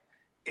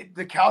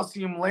the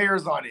calcium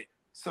layers on it,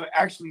 so it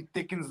actually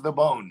thickens the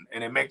bone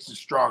and it makes it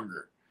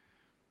stronger.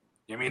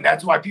 I mean,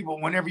 that's why people,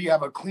 whenever you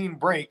have a clean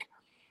break,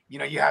 you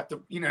have to,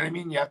 you know what I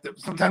mean?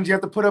 Sometimes you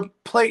have to put a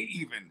plate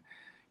even,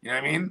 you know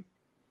what I mean?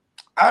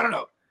 I don't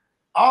know.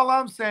 All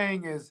I'm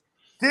saying is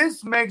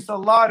this makes a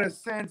lot of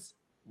sense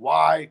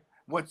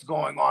what's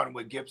going on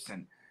with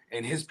Gibson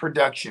and his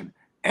production.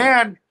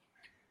 And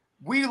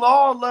we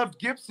all loved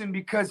Gibson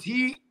because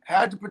he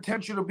had the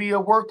potential to be a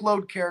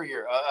workload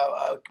carrier,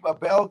 a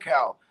bell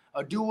cow,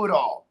 a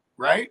do-it-all,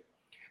 right?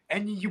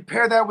 And you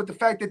pair that with the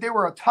fact that they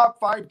were a top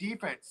 5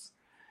 defense.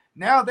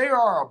 Now they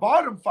are a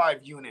bottom 5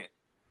 unit.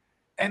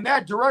 And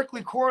that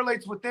directly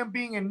correlates with them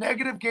being in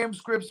negative game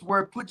scripts where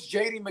it puts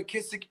J.D.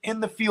 McKissic in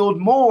the field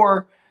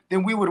more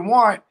than we would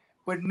want.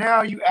 But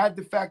now you add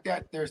the fact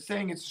that they're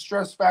saying it's a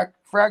stress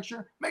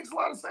fracture. Makes a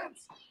lot of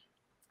sense.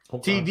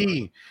 Okay.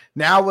 TD,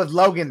 now with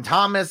Logan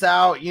Thomas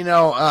out,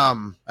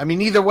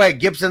 either way,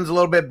 Gibson's a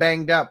little bit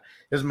banged up.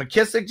 Is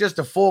McKissic just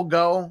a full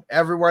go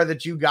everywhere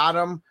that you got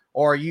him?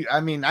 Or I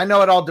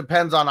know it all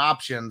depends on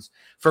options.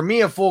 For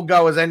me, a full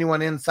go is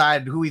anyone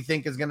inside who we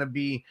think is going to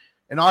be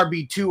an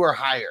RB2 or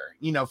higher,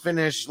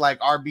 finish like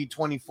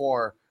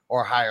RB24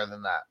 or higher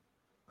than that.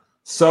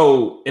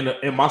 So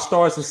in my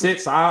stars and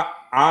sits,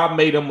 I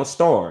made him a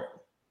start.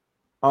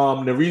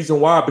 The reason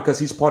why, because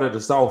he's part of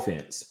this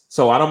offense.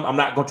 So I'm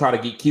not gonna try to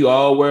get cute.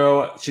 Oh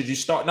well, should you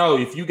start? No,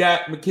 if you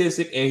got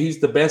McKissic and he's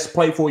the best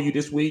play for you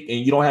this week,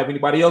 and you don't have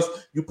anybody else,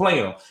 you play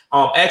him.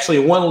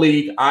 Actually, in one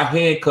league, I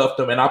handcuffed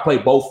him and I play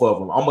both of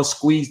them. I'm gonna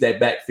squeeze that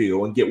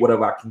backfield and get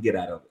whatever I can get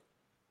out of it.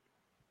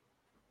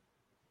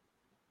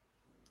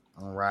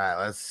 All right,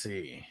 let's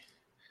see.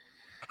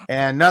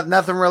 And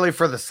nothing really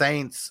for the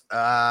Saints,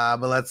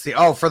 but let's see.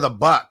 Oh, for the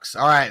Bucks.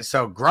 All right,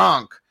 so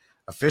Gronk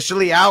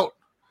officially out.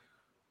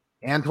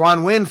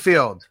 Antoine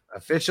Winfield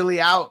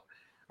officially out.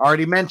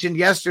 Already mentioned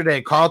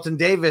yesterday, Carlton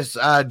Davis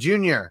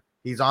Jr.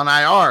 He's on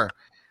IR.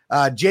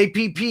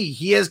 JPP,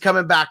 he is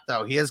coming back,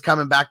 though. He is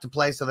coming back to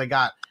play, so they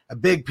got a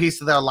big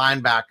piece of their line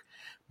back.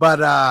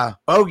 But,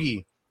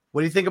 Bogey,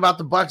 what do you think about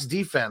the Bucs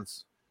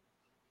defense?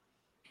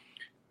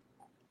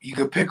 You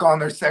could pick on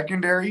their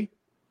secondary.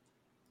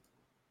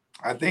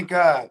 I think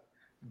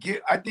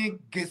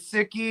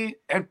Gesicki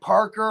and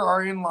Parker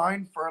are in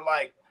line for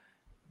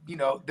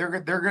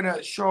they're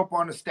gonna show up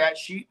on the stat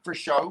sheet for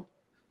show.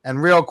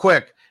 And real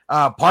quick,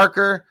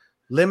 Parker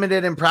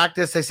limited in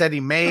practice. They said he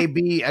may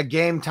be a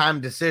game time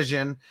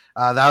decision.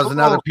 That was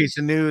another piece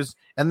of news.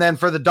 And then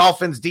for the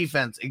Dolphins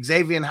defense,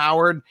 Xavier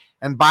Howard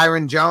and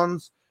Byron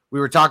Jones.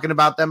 We were talking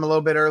about them a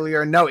little bit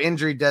earlier. No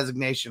injury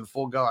designation,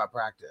 full go at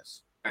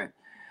practice.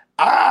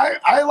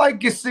 I like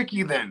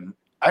Gesicki then.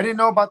 I didn't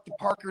know about the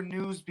Parker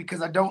news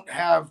because I don't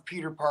have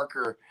Peter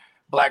Parker,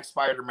 Black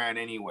Spider-Man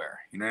anywhere.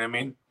 You know what I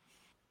mean?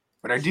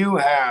 But I do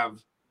have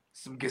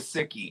some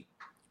Gesicki,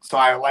 so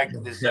I like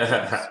this.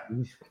 I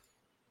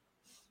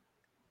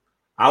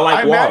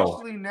like Waddle.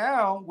 Actually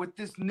now with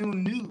this new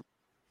news,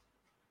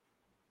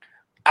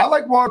 I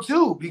like Waddle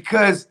too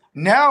because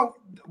now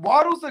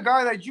Waddle's the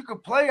guy that you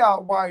could play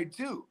out wide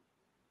too.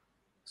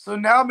 So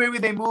now maybe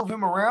they move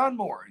him around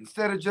more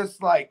instead of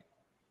just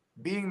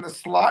being the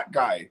slot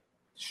guy.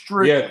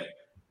 Strictly. Yeah,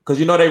 because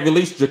they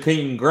released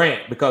Jakeem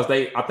Grant because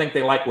I think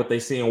they like what they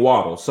see in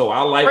Waddle. So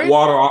I like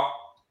Waddle.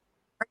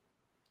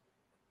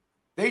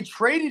 They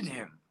traded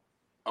him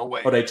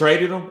away. Oh, they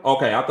traded him?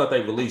 Okay, I thought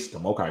they released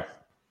him. Okay.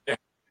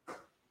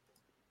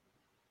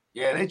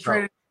 Yeah, they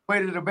traded him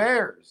away to the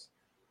Bears.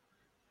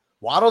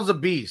 Waddle's a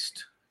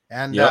beast.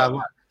 And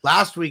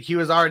last week he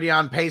was already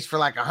on pace for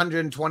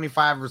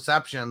 125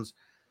 receptions.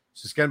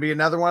 It's just going to be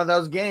another one of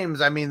those games.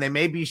 They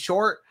may be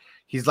short.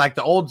 He's like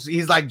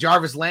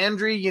Jarvis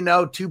Landry,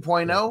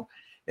 2.0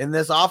 in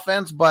this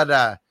offense.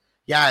 But,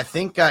 I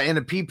think in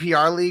a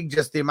PPR league,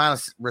 just the amount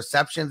of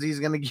receptions he's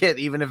going to get,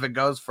 even if it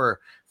goes for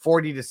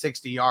 40 to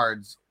 60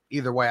 yards,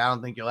 either way, I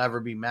don't think you'll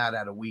ever be mad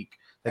at a week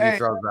that he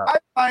throws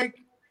up.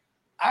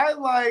 I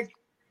like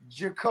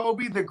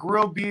Jacoby the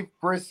grilled beef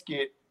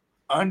brisket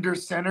under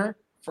center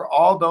for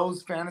all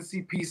those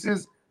fantasy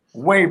pieces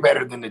way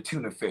better than the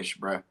tuna fish,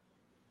 bro.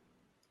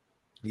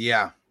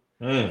 Yeah.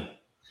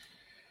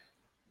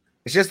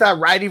 It's just that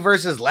righty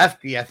versus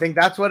lefty. I think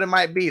that's what it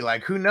might be.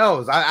 Who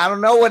knows? I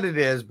don't know what it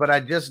is, but I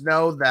just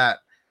know that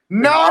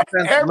not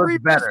every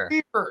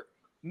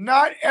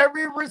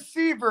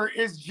receiver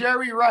is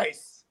Jerry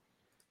Rice.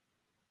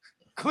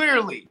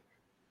 Clearly,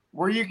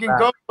 where you can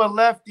go to a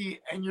lefty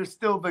and you're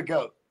still the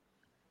GOAT.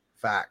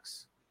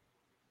 Facts.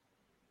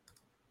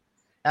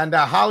 And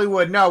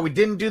Hollywood, no, we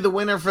didn't do the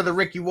winner for the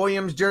Ricky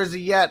Williams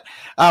jersey yet.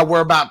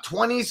 We're about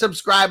 20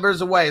 subscribers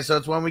away, so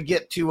it's when we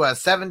get to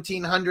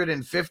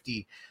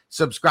 1,750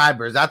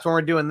 subscribers. That's when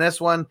we're doing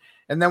this one.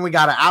 And then we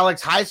got an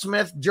Alex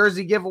Highsmith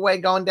jersey giveaway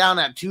going down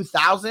at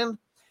 2,000. And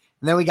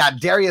then we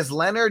got Darius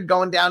Leonard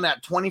going down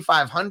at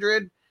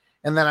 2,500.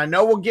 And then I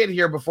know we'll get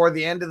here before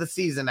the end of the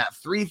season at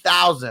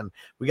 3,000.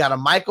 We got a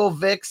Michael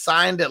Vick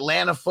signed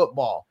Atlanta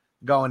football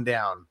going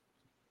down.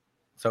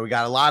 So we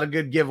got a lot of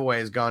good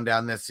giveaways going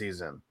down this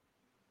season.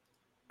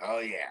 Oh,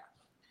 yeah.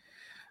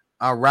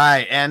 All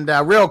right. And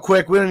real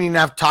quick, we don't even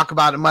have to talk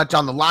about it much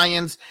on the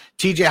Lions.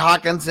 TJ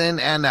Hawkinson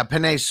and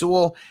Penei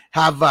Sewell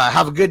have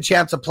a good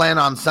chance of playing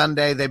on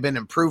Sunday. They've been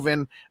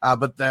improving,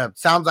 but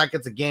sounds like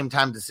it's a game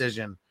time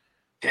decision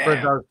for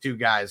those two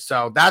guys.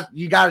 So that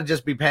you got to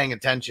just be paying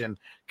attention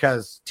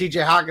because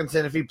TJ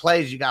Hawkinson, if he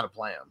plays, you got to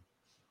play him.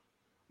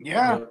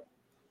 Yeah.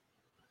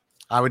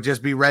 I would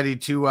just be ready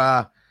to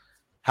have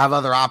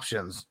other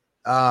options.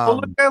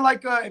 Well,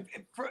 like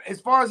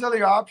as far as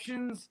other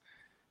options,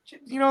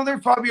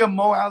 there's probably a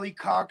Mo Alley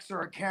Cox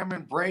or a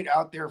Cameron Brate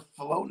out there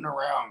floating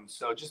around.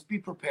 So just be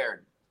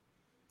prepared.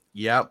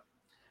 Yep.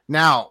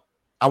 Now,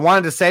 I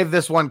wanted to save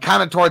this one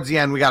kind of towards the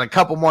end. We got a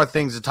couple more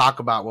things to talk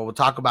about. Well, we'll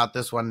talk about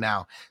this one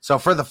now. So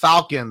for the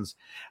Falcons,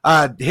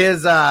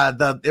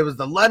 it was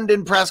the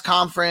London press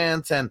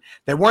conference, and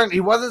he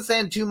wasn't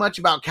saying too much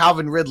about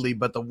Calvin Ridley,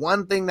 but the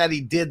one thing that he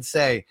did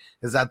say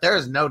is that there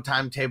is no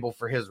timetable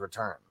for his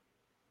return.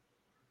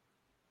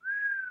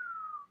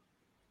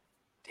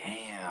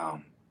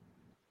 Damn.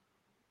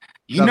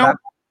 He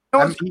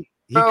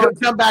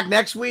could come back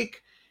next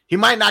week. He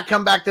might not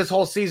come back this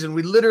whole season.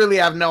 We literally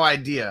have no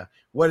idea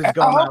what is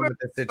going on with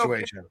this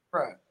situation.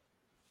 Okay,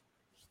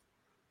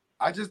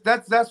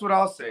 that's what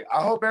I'll say.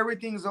 I hope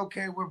everything's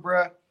okay with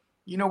bruh.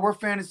 We're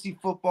fantasy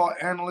football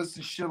analysts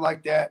and shit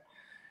like that.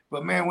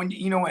 But man, when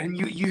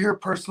you hear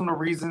personal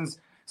reasons,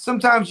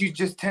 sometimes you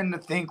just tend to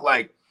think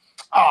like,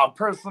 oh,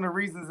 personal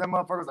reasons. That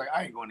motherfucker's like,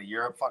 I ain't going to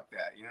Europe. Fuck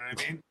that. You know what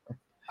I mean?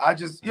 I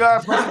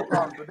have personal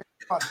problems,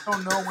 but I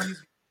don't know when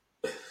he's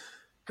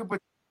could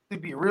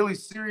be really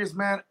serious,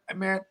 man.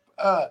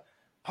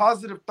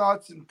 Positive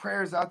thoughts and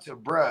prayers out to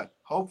bruh.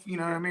 Hope you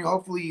know what I mean.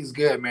 Hopefully he's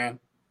good, man.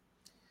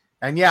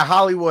 And yeah,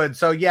 Hollywood.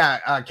 So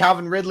yeah,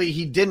 Calvin Ridley,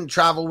 he didn't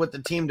travel with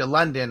the team to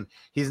London.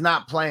 He's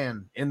not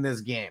playing in this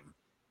game.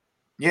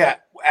 Yeah,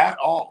 at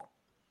all.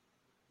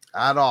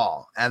 At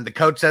all. And the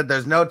coach said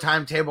there's no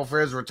timetable for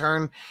his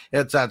return.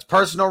 It's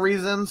personal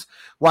reasons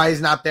why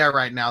he's not there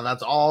right now.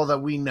 That's all that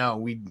we know.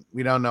 We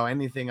don't know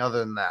anything other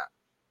than that.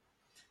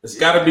 It's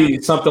got to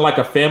be something like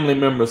a family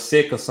member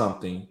sick or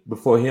something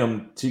before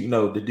him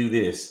to do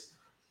this.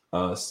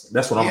 That's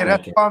what I'm thinking.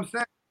 That's what I'm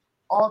saying.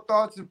 All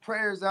thoughts and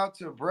prayers out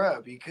to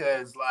bruh,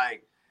 because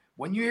like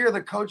when you hear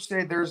the coach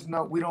say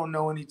we don't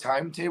know any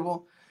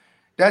timetable,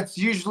 that's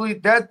usually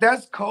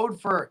that's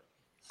code for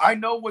I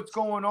know what's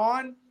going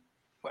on,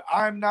 but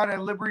I'm not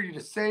at liberty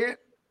to say it.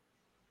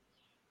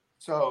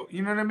 So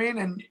you know what I mean?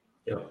 And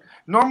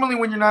normally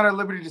when you're not at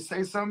liberty to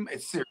say something,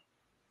 it's serious.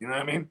 You know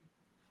what I mean?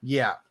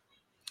 Yeah.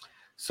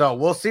 So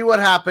we'll see what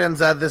happens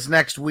this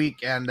next week,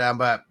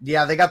 but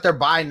yeah, they got their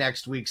bye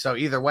next week. So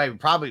either way,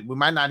 we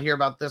might not hear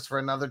about this for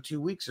another 2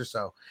 weeks or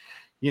so,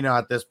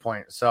 at this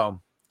point. So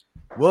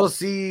we'll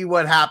see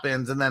what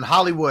happens. And then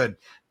Hollywood,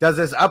 does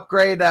this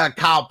upgrade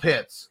Kyle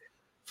Pitts?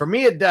 For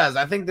me, it does.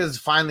 I think this is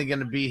finally going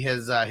to be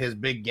his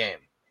big game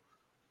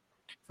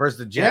versus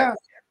the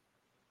Jets.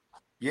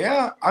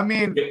 Yeah. I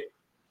mean,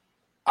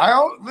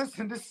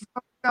 listen. This is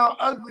now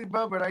ugly,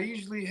 but I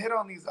usually hit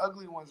on these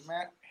ugly ones,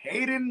 man.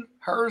 Hayden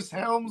Hurst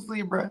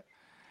Helmsley, bro.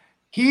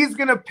 He's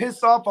going to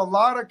piss off a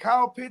lot of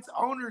Kyle Pitts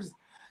owners.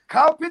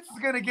 Kyle Pitts is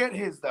going to get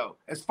his, though,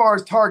 as far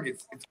as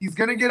targets. He's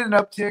going to get an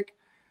uptick.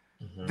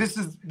 Mm-hmm.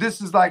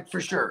 This is like for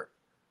sure.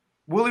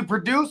 Will he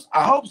produce?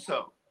 I hope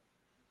so.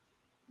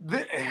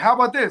 How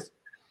about this?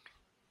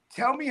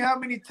 Tell me how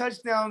many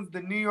touchdowns the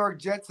New York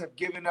Jets have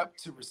given up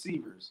to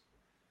receivers.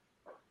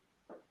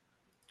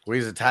 Well,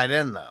 he's a tight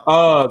end,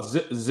 though.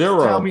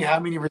 0. Tell me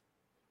how many.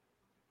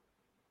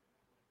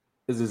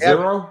 Is it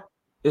 0?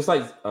 It's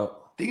like I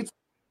think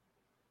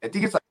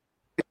it's like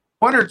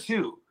 1 or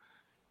 2.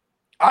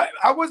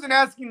 I wasn't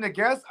asking to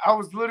guess. I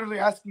was literally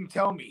asking.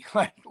 Tell me.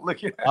 Like,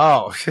 look at that.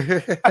 Oh,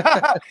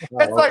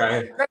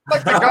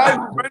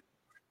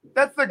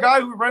 that's the guy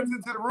who runs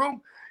into the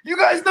room. You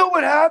guys know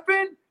what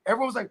happened?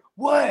 Everyone's like,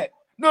 what?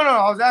 No.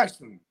 I was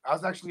actually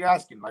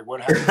asking, like,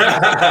 what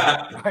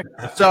happened?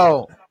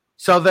 So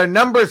they're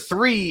number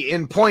 3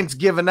 in points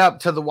given up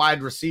to the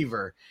wide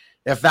receiver.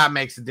 If that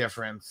makes a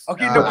difference.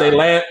 Okay, but they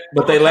last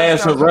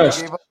in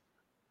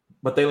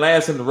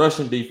the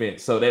rushing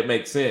defense, so that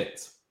makes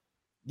sense.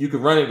 You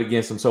can run it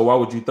against them, so why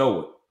would you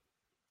throw it?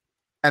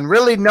 And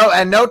really,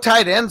 no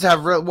tight ends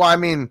have.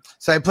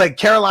 So they played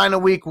Carolina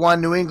week 1,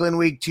 New England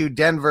week 2,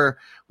 Denver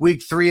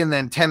week 3, and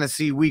then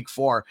Tennessee week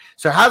 4.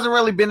 So there hasn't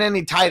really been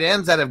any tight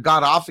ends that have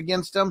got off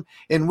against them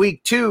in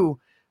week 2.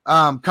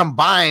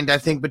 Combined, I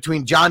think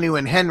between Jonnu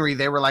and Henry,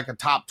 they were like a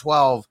top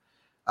 12.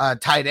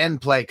 Tight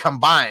end play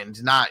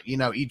combined, not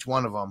each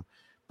one of them.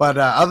 But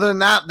other than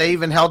that, they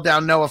even held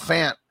down Noah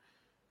Fant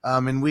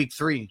in week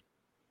 3.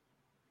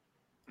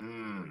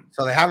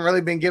 So they haven't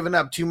really been giving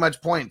up too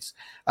much points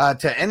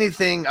to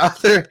anything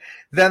other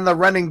than the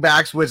running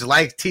backs, which,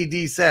 like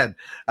TD said,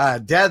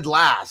 dead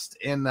last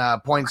in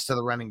points to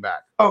the running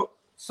back. Oh,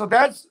 so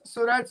that's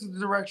the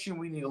direction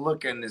we need to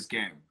look in this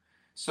game.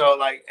 So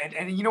like,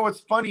 and you know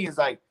what's funny is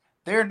like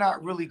they're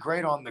not really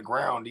great on the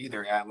ground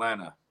either,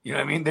 Atlanta. You know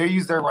what I mean? They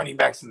use their running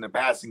backs in the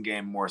passing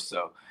game more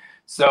so.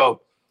 So,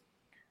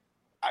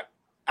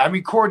 I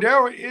mean,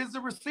 Cordero is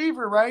a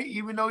receiver, right?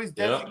 Even though he's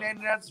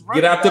designated as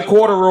running Get out the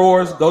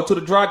corduroys. Go to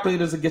the dry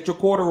cleaners and get your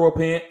corduroy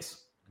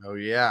pants. Oh,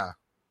 yeah.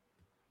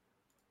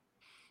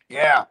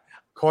 Yeah.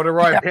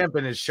 Corduroy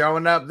Pimpin is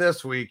showing up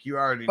this week. You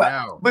already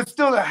know. But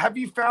still, have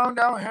you found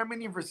out how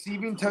many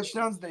receiving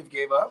touchdowns they've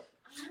gave up?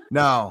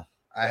 No,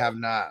 I have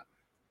not.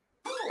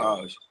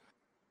 Oh,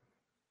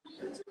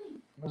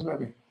 where's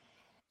baby?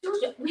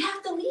 Georgia, we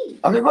have to leave.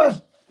 Okay, go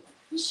ahead.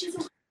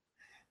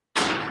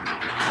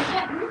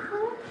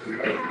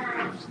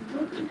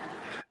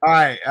 All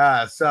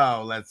right,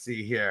 so let's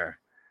see here.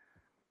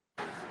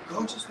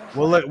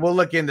 We'll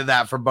look into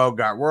that for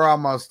Bogart. We're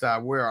almost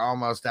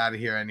out of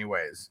here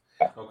anyways.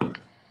 Okay.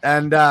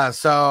 And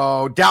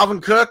so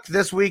Dalvin Cook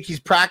this week,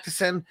 he's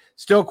practicing,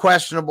 still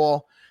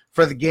questionable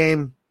for the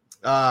game.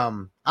 I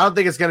don't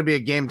think it's going to be a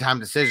game time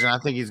decision. I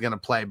think he's going to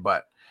play,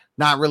 but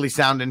not really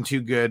sounding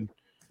too good.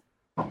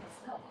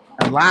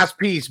 And last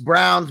piece,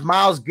 Browns,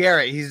 Myles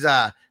Garrett. He's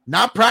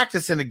not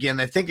practicing again.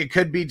 They think it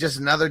could be just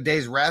another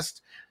day's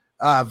rest,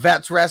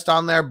 vets rest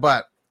on there,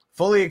 but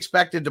fully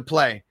expected to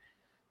play.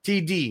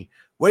 TD,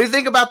 what do you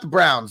think about the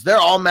Browns? They're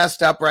all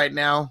messed up right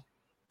now.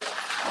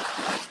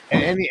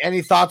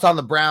 Any thoughts on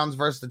the Browns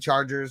versus the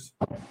Chargers?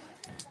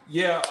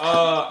 Yeah,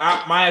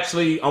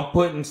 I'm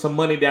putting some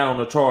money down on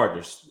the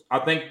Chargers. I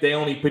think they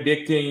only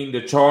predicting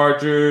the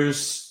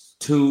Chargers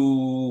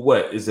to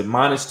what is it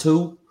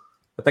 -2?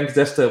 I think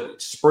that's the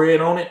spread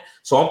on it.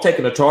 So I'm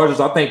taking the Chargers.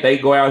 I think they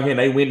go out here and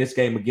they win this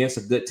game against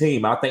a good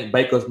team. I think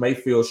Baker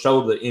Mayfield's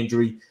shoulder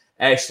injury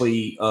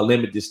actually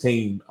limit this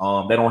team.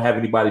 They don't have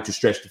anybody to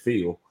stretch the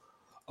field.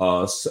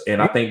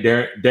 And I think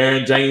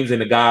Darren James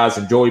and the guys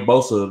and Joey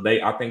Bosa,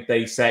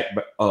 they sack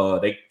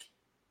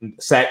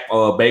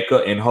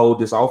Baker and hold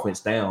this offense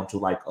down to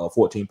like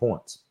 14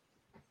 points.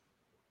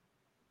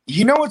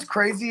 You know what's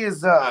crazy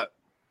is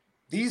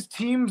these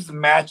teams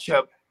match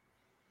up.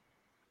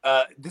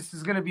 This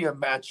is going to be a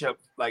matchup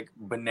like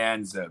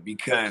bonanza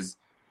because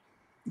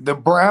the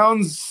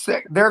Browns,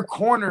 their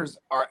corners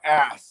are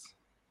ass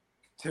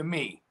to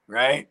me,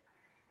 right?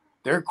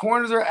 Their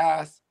corners are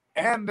ass,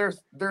 and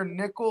their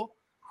nickel,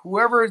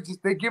 whoever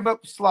they give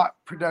up slot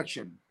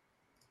production,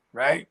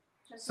 right?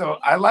 So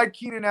I like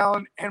Keenan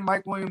Allen and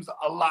Mike Williams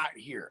a lot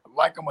here. I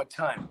like them a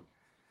ton,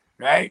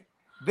 right?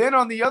 Then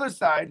on the other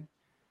side,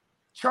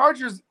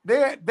 Chargers,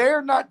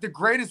 they're not the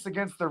greatest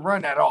against the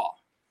run at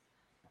all,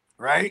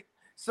 right?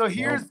 So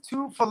here's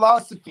two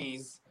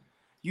philosophies.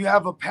 You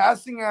have a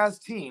passing ass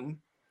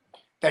team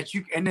that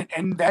you and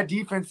that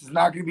defense is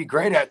not going to be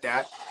great at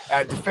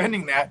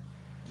defending that.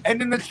 And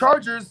then the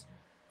Chargers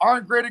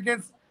aren't great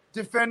against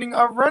defending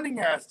a running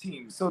ass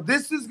team. So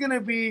this is going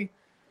to be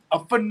a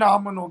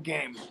phenomenal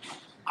game.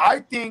 I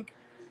think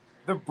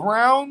the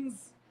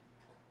Browns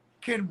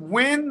can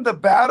win the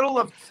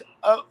battle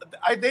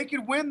they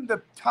could win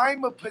the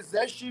time of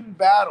possession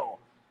battle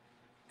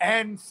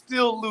and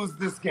still lose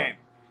this game.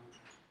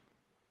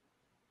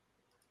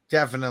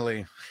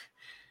 Definitely.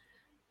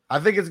 I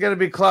think it's going to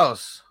be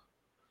close.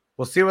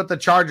 We'll see what the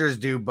Chargers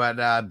do,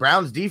 but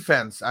Browns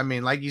defense, I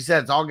mean, like you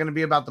said, it's all going to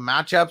be about the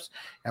matchups,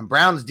 and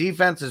Browns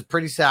defense is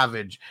pretty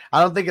savage.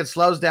 I don't think it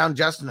slows down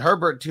Justin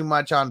Herbert too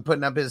much on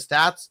putting up his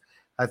stats.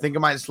 I think it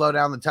might slow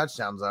down the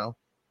touchdowns, though.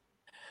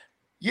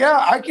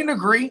 Yeah, I can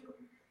agree.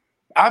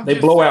 They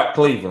blow out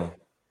Cleveland.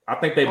 I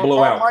think they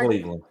blow out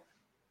Cleveland.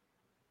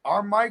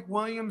 Our Mike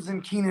Williams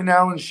and Keenan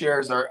Allen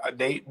shares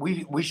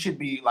we should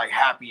be like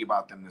happy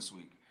about them this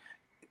week.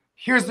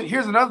 Here's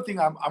another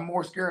thing I'm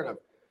more scared of.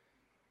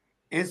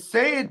 Is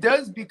say it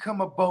does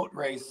become a boat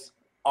race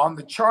on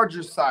the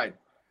Chargers side.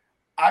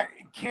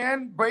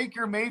 Can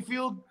Baker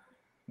Mayfield,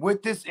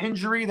 with this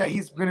injury that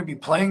he's going to be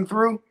playing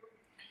through,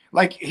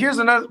 like here's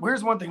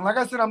one thing. Like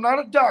I said, I'm not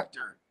a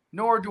doctor,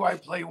 nor do I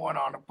play one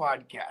on a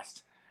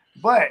podcast.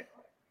 But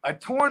a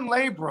torn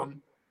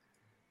labrum,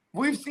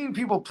 we've seen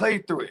people play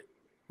through it,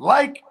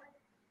 like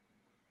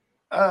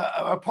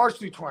a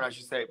partially torn, I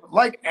should say,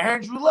 like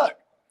Andrew Luck,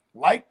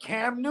 like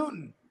Cam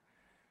Newton.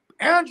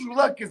 Andrew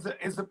Luck is a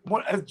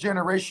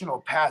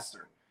generational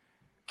passer.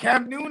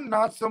 Cam Newton,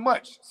 not so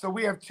much. So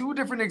we have two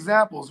different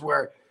examples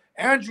where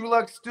Andrew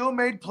Luck still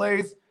made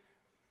plays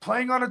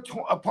playing on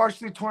a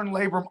partially torn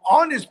labrum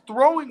on his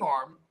throwing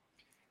arm,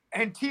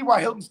 and T.Y.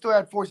 Hilton still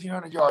had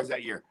 1,400 yards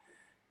that year.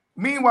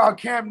 Meanwhile,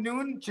 Cam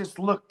Newton just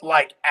looked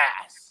like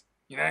ass.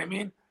 You know what I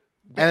mean?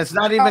 And it's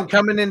not even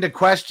coming into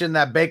question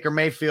that Baker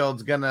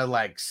Mayfield's going to,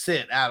 like,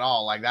 sit at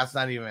all. Like, that's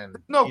not even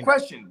 – No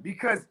question,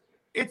 because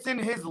it's in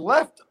his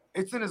left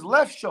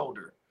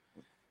shoulder.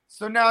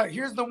 So now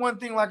here's the one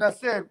thing, like I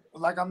said,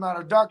 like I'm not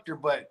a doctor,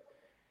 but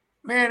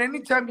man,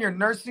 anytime you're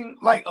nursing,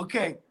 like,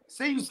 okay,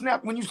 say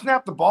when you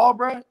snap the ball,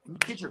 bro, and you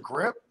get your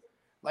grip,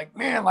 like,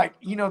 man, like,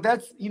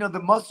 that's,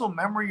 the muscle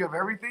memory of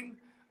everything.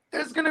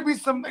 There's going to be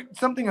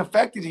something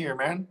affected here,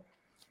 man.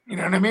 You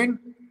know what I mean?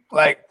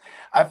 Like,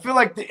 I feel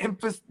like the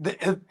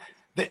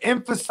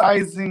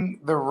emphasizing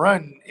the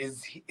run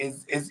is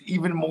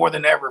even more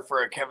than ever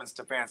for a Kevin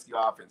Stefanski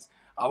offense.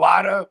 A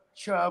lot of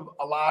Chubb,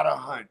 a lot of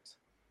Hunt.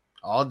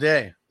 All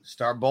day.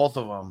 Start both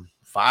of them.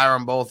 Fire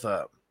them both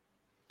up.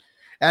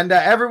 And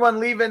everyone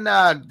leaving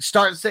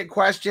start-sit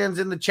questions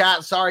in the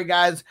chat. Sorry,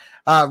 guys.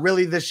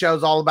 Really, this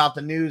show's all about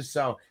the news.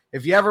 So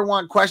if you ever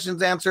want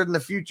questions answered in the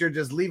future,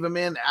 just leave them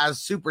in as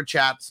super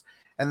chats.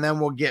 and then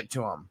we'll get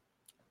to them.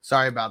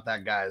 Sorry about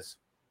that, guys.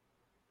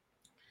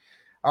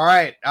 All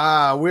right,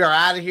 we are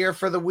out of here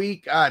for the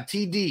week.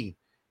 TD,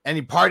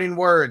 any parting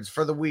words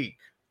for the week?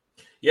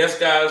 Yes,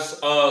 guys.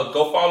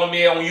 Go follow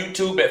me on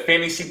YouTube at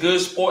Fantasy Good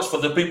Sports for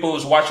the people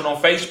who's watching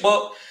on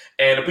Facebook.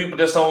 And the people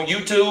that's on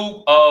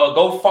YouTube,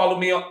 go follow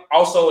me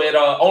also at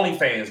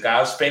OnlyFans,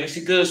 guys.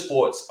 Fantasy Good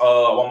Sports. I'm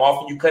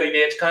offering you cutting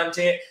edge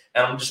content,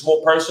 and I'm just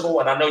more personal.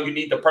 And I know you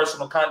need the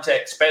personal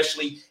contact,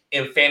 especially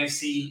in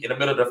fantasy, in the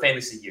middle of the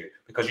fantasy year,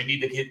 because you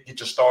need to get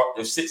your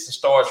sits and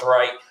starts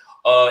right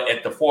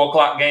at the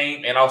 4:00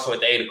 game and also at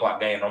the 8:00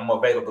 game. I'm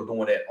available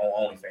doing that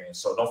on OnlyFans.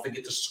 So don't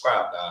forget to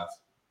subscribe, guys.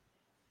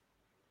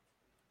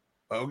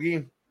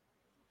 Bogey?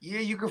 Yeah,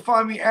 you can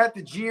find me at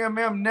the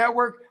GMM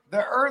Network.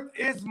 The earth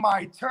is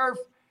my turf.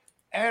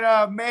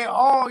 And may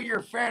all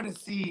your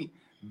fantasy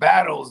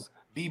battles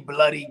be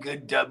bloody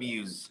good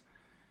W's.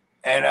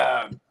 And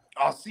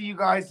I'll see you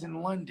guys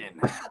in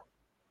London.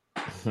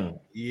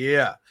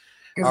 Yeah.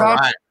 Because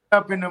I'm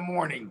up in the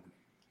morning.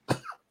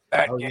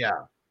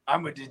 Yeah.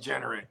 I'm a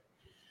degenerate.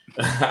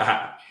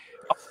 Yeah,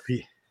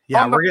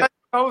 we're going to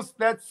host.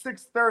 That's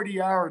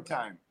 6:30 our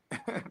time.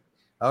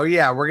 Oh,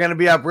 yeah, we're going to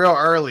be up real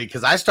early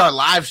because I start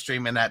live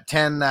streaming at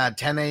 10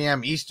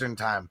 a.m. Eastern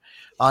time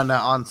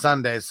on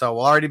Sunday. So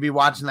we'll already be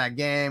watching that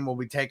game. We'll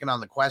be taking on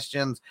the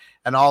questions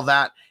and all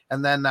that.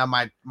 And then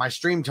my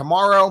stream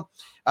tomorrow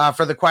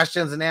for the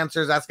questions and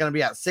answers, that's going to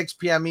be at 6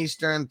 p.m.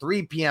 Eastern,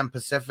 3 p.m.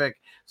 Pacific.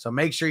 So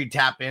make sure you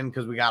tap in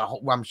because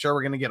I'm sure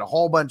we're going to get a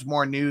whole bunch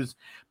more news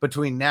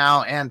between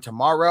now and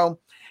tomorrow.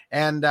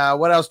 And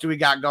what else do we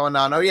got going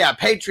on? Oh, yeah,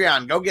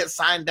 Patreon. Go get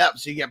signed up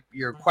so you get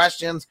your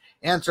questions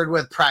answered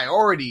with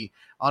priority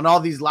on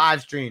all these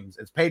live streams.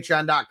 It's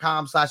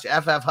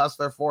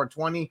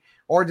patreon.com/FFHustler420,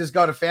 or just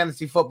go to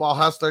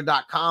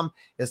fantasyfootballhustler.com.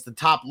 It's the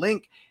top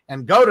link.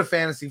 And go to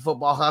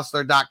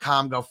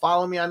fantasyfootballhustler.com. Go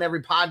follow me on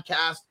every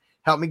podcast.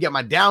 Help me get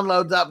my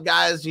downloads up,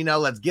 guys.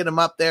 Let's get them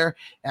up there.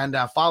 And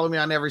follow me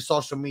on every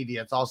social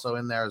media. It's also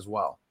in there as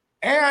well.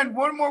 And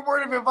one more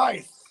word of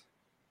advice.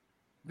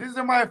 These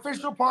are my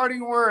official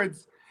parting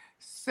words.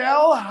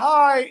 Sell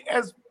high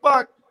as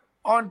fuck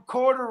on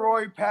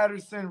Corduroy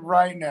Patterson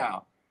right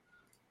now.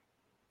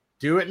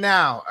 Do it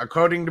now,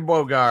 according to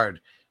Bogard.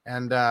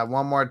 And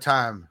one more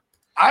time.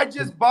 I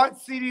just bought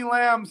CeeDee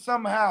Lamb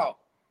somehow.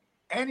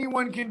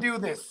 Anyone can do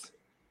this.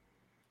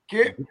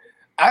 Okay?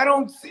 I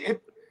don't see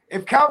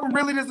if Calvin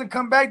really doesn't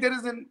come back, that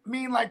doesn't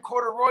mean like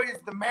Corduroy is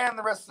the man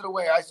the rest of the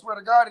way. I swear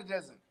to God, it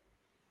doesn't.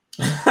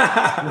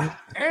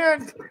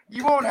 And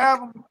you won't have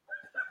him.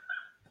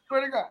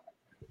 Swear to God.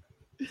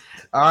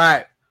 All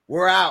right,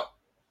 we're out.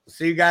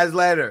 See you guys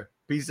later.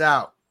 Peace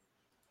out.